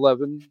 Ocean's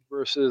 11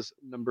 versus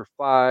number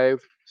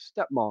 5,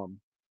 Stepmom.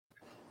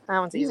 That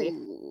one's easy.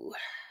 Ooh.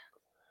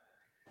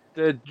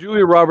 The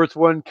Julia Roberts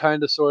one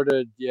kind of sort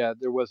of, yeah,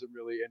 there wasn't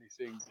really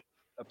anything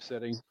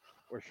upsetting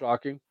or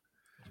shocking.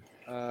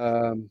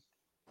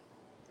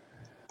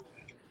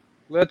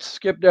 Let's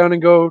skip down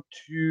and go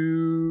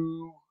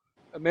to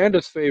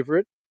Amanda's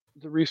favorite,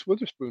 the Reese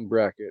Witherspoon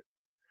bracket.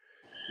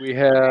 We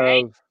have.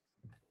 Right.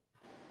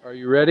 Are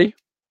you ready?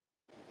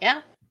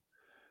 Yeah.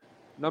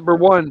 Number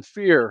 1,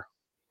 Fear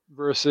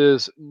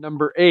versus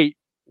number 8,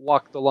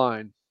 Walk the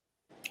Line.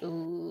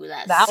 Ooh,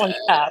 that one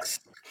sucks.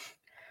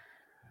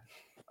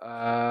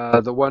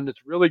 The one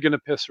that's really going to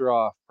piss her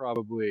off,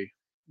 probably.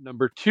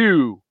 Number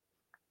 2.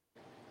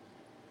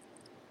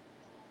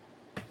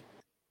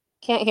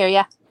 Can't hear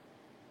ya.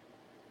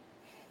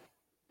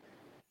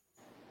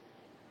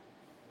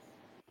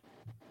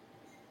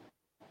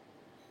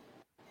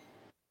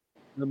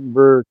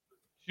 Number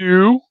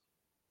 2,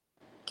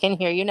 Can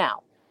hear you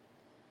now.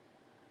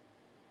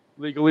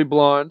 Legally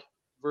Blonde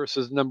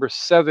versus number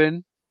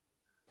 7,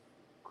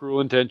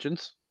 Cruel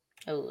Intentions.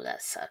 Oh,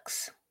 that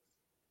sucks.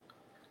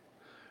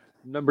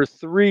 Number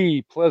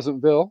 3,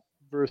 Pleasantville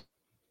versus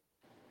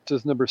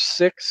number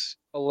 6,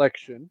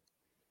 Election.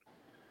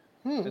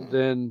 And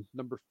then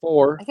number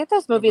 4. I get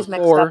those movies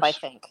mixed up, I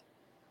think.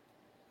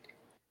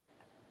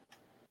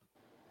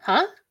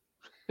 Huh?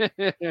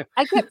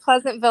 I get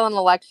Pleasantville and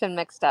Election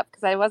mixed up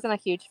because I wasn't a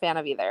huge fan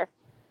of either.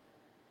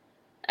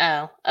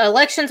 Oh,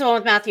 Election's the one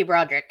with Matthew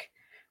Broderick.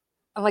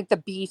 Like the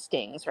bee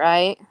stings,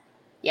 right?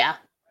 Yeah.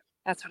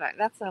 That's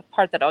the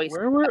part that always.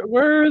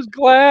 Where's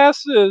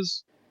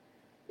glasses?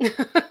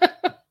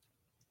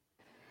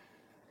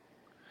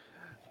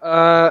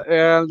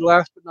 And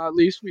last but not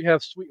least, we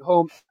have Sweet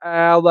Home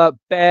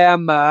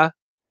Alabama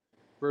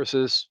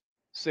versus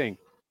Sing.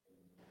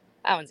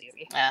 That one's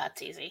easy.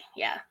 It's easy.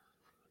 Yeah.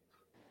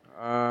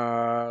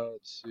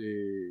 Let's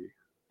see.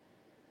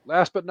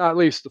 Last but not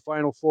least, the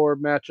final 4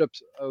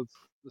 matchups of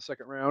the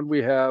second round.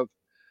 We have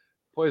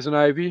Poison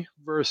Ivy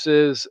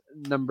versus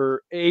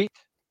number 8,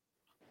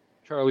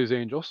 Charlie's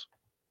Angels.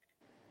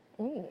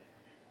 Ooh.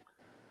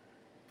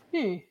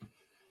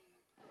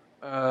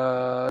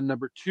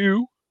 Number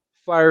 2,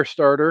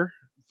 Firestarter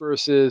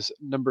versus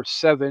number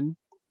 7,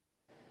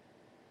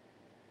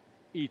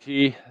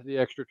 E.T., the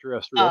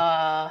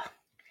Extraterrestrial.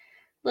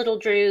 Little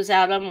Drew's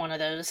out on one of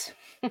those.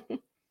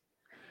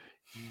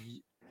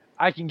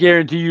 I can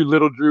guarantee you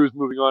Little Drew is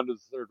moving on to the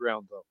third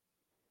round, though.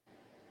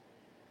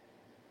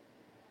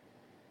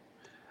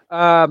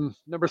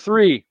 Number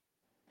 3,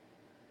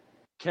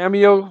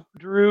 Cameo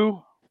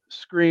Drew,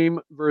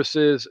 Scream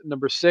versus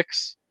number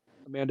 6,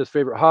 Amanda's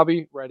favorite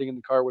hobby, riding in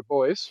the car with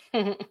boys.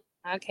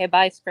 Okay,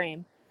 bye,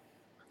 Scream.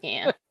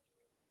 Yeah.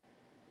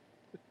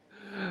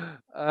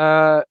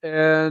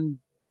 And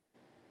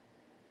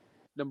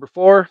number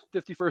 4,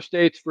 50 First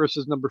Dates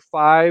versus number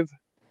 5,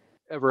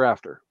 Ever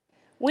After.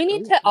 We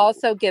need to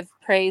also give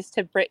praise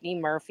to Brittany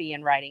Murphy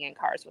in Riding in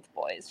Cars with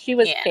Boys. She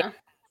was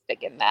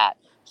fantastic in that.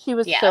 She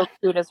was so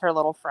cute as her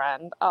little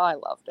friend. Oh, I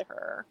loved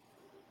her.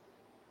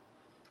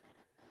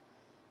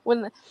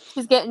 When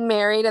she's getting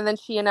married and then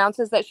she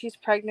announces that she's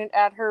pregnant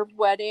at her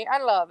wedding.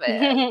 I love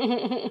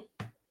it.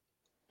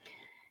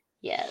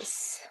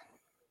 Yes.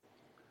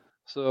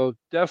 So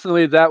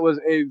definitely that was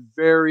a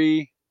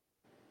very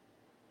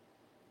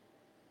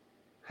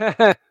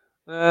a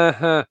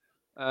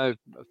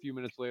few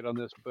minutes late on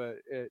this, but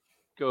it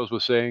goes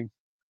with saying.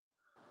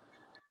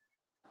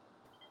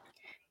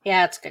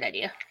 Yeah, it's a good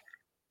idea.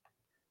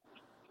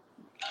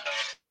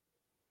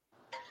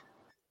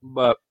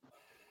 But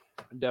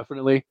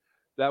definitely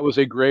that was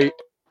a great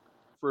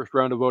first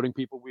round of voting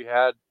people. We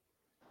had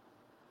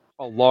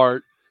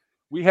more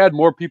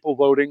people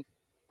voting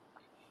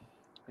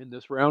in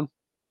this round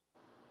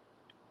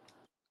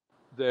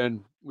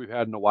than we've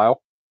had in a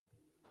while.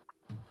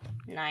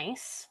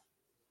 Nice.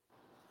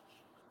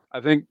 I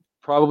think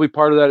probably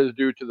part of that is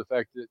due to the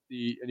fact that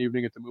the An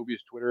Evening at the Movies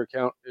Twitter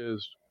account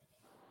is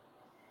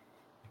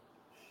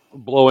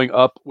blowing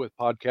up with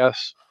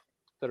podcasts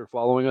that are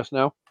following us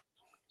now.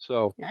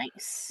 So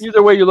Nice.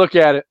 either way you look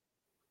at it,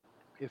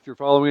 if you're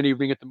following An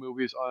Evening at the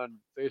Movies on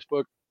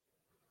Facebook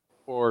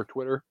or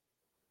Twitter,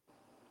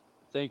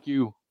 thank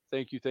you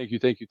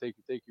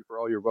for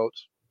all your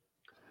votes.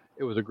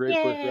 It was a great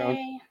first round.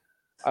 Yay.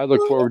 I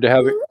look forward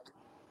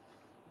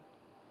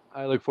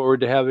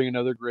to having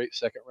another great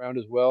second round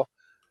as well.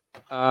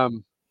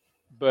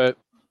 But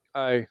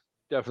I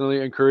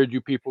definitely encourage you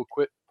people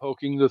quit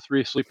poking the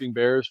three sleeping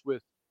bears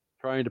with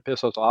trying to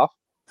piss us off.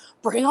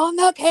 Bring on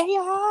the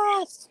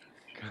chaos.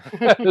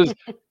 Because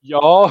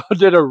y'all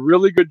did a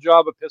really good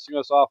job of pissing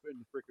us off in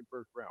the freaking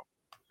first round.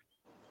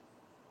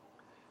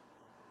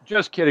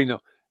 Just kidding,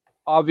 though.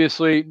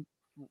 Obviously,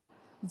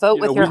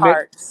 Vote with your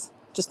hearts.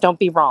 Just don't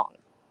be wrong.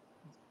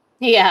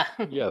 Yeah.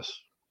 Yes.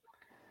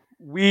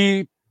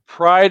 We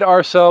pride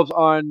ourselves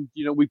on,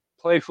 we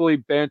playfully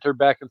banter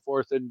back and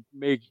forth and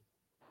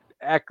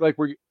act like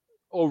we're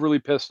overly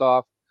pissed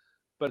off.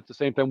 But at the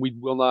same time, we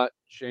will not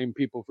shame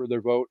people for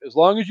their vote. As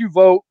long as you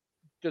vote,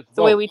 just vote.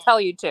 The way we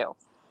tell you to.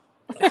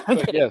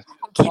 But yes,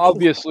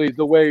 obviously,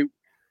 the way,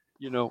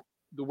 the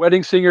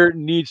Wedding Singer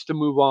needs to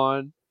move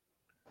on.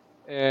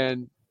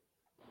 And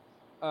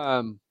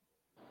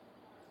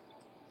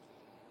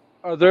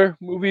other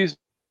movies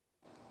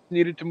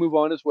needed to move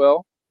on as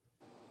well.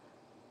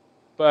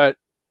 But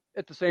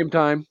at the same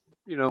time,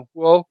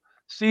 we'll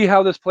see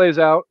how this plays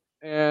out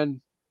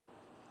and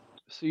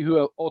see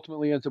who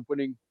ultimately ends up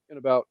winning in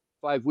about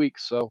 5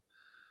 weeks. So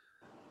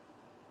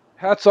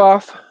hats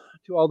off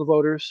to all the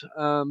voters.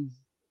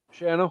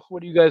 Shanna,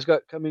 what do you guys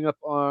got coming up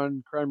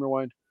on Crime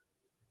Rewind?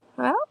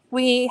 Well,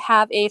 we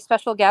have a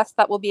special guest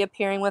that will be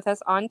appearing with us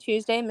on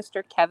Tuesday.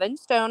 Mr. Kevin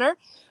Stoner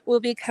will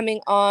be coming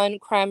on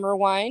Crime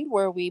Rewind,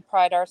 where we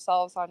pride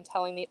ourselves on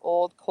telling the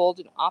old, cold,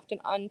 and often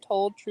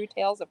untold true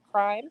tales of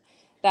crime.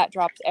 That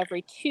drops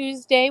every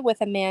Tuesday with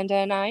Amanda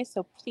and I,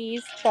 so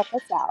please check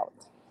us out.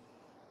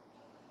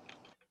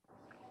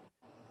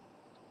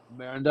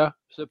 Amanda,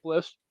 Sip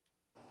List,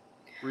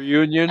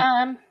 reunion.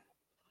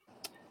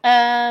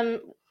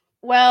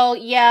 Well,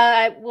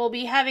 yeah, we'll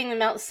be having the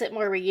Mount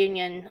Sitmore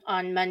reunion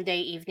on Monday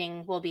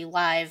evening. We'll be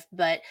live,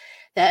 but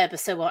the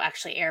episode will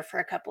actually air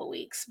for a couple of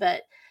weeks.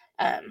 But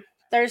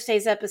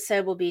Thursday's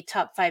episode will be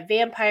top 5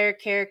 vampire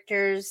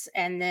characters,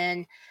 and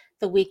then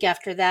the week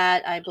after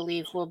that, I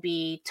believe, will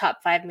be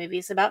top 5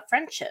 movies about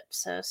friendship.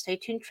 So stay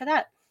tuned for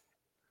that.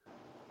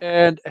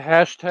 And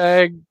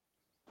hashtag,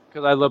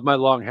 because I love my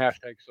long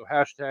hashtag. So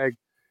hashtag,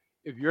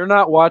 if you're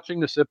not watching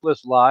the Sip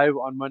List live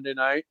on Monday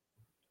night,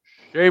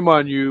 shame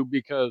on you,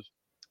 because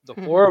the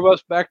 4 of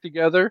us back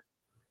together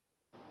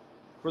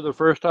for the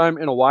first time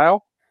in a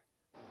while,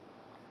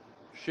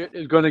 shit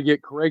is going to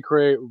get cray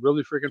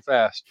really freaking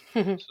fast.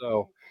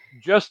 So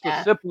just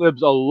the Sip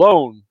Libs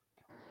alone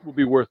will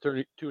be worth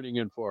tuning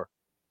in for.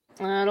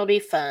 It'll be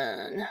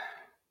fun.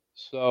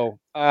 So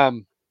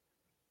coming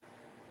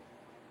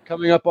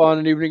up on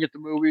An Evening at the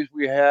Movies,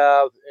 we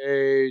have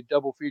a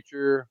double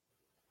feature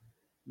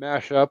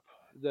mashup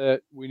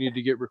that we need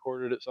to get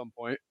recorded at some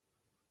point,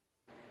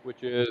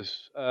 which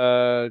is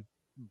a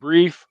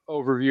brief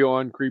overview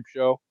on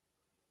Creepshow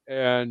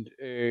and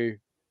a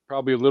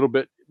probably a little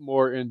bit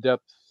more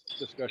in-depth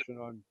discussion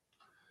on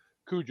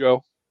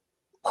Cujo.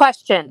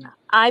 Question.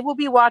 I will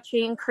be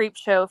watching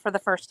Creepshow for the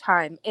first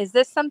time. Is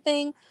this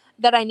something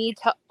that I need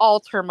to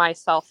alter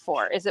myself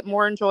for? Is it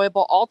more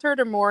enjoyable altered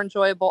or more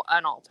enjoyable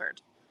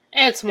unaltered?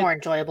 It's more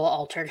enjoyable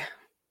altered.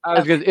 I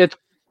was gonna.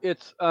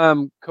 It's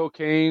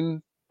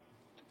cocaine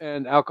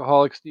and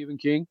alcoholic Stephen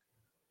King.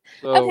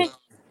 So okay.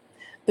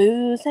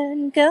 Booze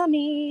and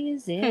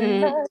gummies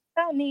in the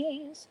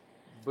gummies.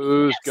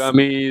 Booze,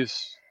 gummies,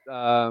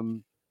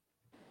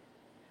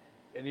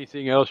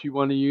 anything else you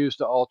want to use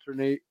to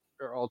alternate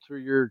or alter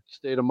your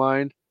state of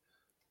mind.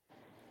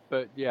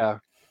 But yeah,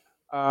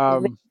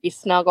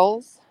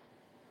 Snuggles.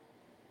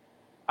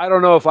 I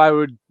don't know if I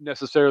would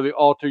necessarily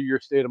alter your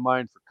state of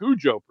mind for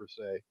Cujo per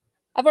se.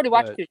 I've already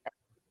watched Cujo.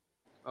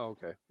 Oh,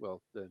 okay,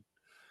 well then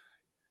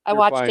I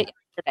watched it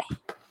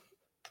yesterday.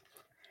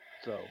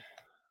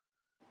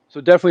 So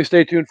definitely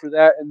stay tuned for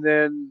that, and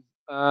then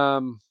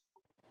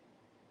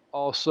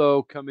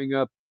also coming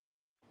up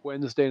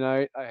Wednesday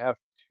night, I have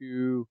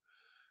to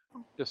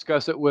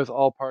discuss it with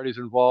all parties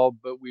involved,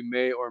 but we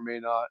may or may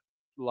not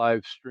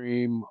live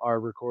stream our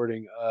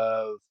recording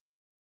of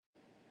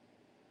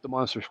the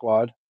Monster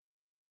Squad,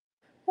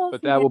 Well,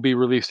 but he that did will be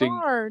releasing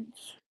March.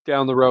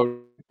 down the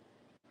road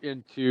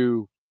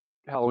into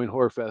Halloween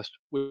Horror Fest,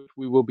 which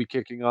we will be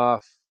kicking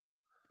off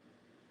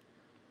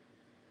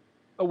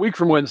a week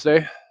from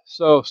Wednesday.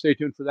 So stay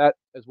tuned for that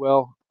as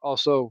well.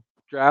 Also,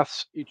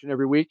 drafts each and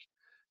every week.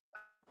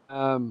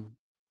 Hashtag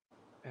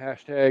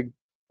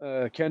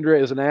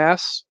Kendra is an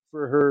ass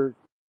for her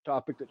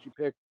topic that she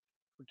picked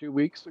for 2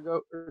 weeks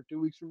ago or 2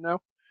 weeks from now.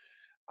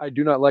 I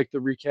do not like the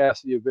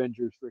recast the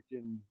Avengers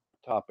freaking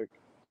topic.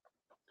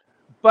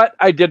 But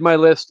I did my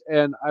list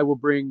and I will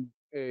bring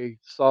a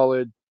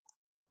solid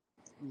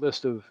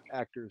list of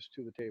actors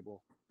to the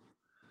table.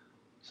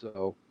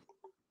 So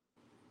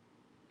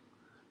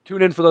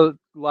tune in for the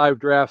live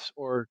drafts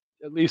or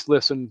at least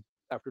listen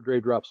after Dre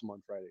drops them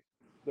on Friday.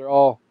 They're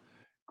all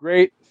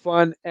great,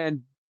 fun,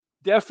 and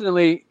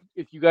definitely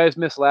if you guys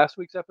missed last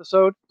week's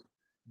episode,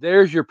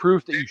 there's your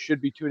proof that you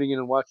should be tuning in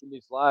and watching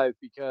these live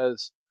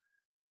because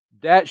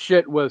that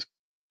shit was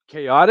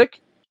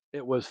chaotic.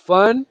 It was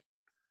fun.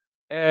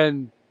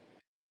 And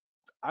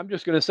I'm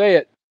just going to say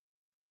it.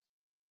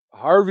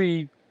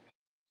 Harvey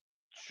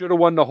should have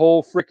won the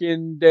whole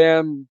freaking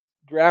damn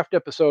draft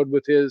episode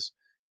with his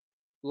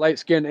light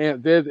skinned Aunt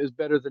Viv is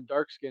better than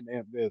dark skinned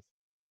Aunt Viv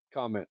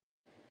comment.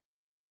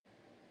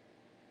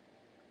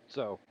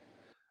 So,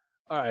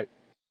 all right.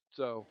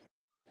 So,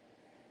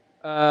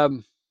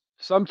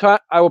 sometime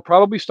I will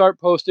probably start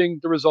posting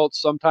the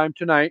results sometime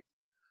tonight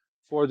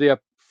for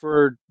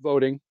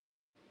voting.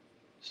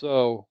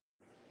 So,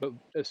 but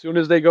as soon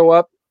as they go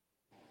up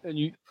and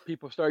you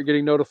people start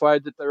getting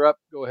notified that they're up,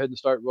 go ahead and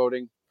start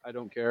voting. I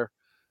don't care.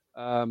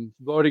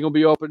 Voting will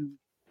be open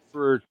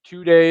for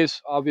 2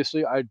 days.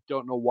 Obviously, I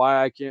don't know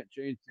why I can't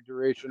change the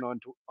duration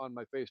on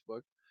my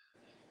Facebook.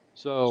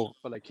 So,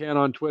 but I can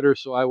on Twitter.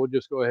 So I will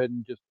just go ahead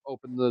and just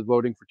open the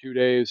voting for 2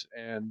 days,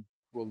 and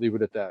we'll leave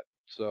it at that.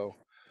 So,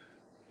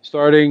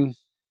 starting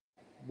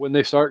when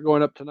they start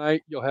going up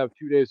tonight, you'll have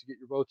 2 days to get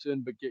your votes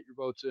in. But get your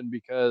votes in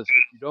because if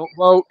you don't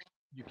vote,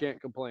 you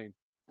can't complain.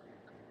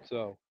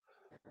 So,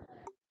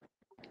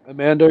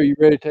 Amanda, are you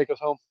ready to take us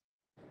home?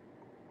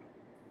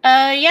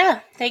 Yeah.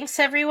 Thanks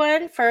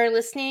everyone for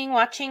listening,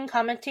 watching,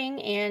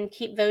 commenting, and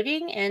keep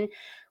voting. And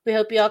we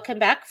hope you all come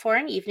back for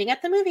an evening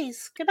at the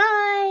movies.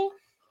 Goodbye.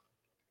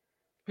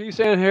 Peace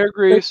and hair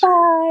grease.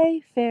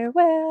 Goodbye,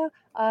 farewell,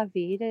 auf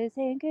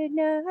Wiedersehen, good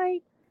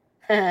night.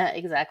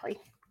 Exactly.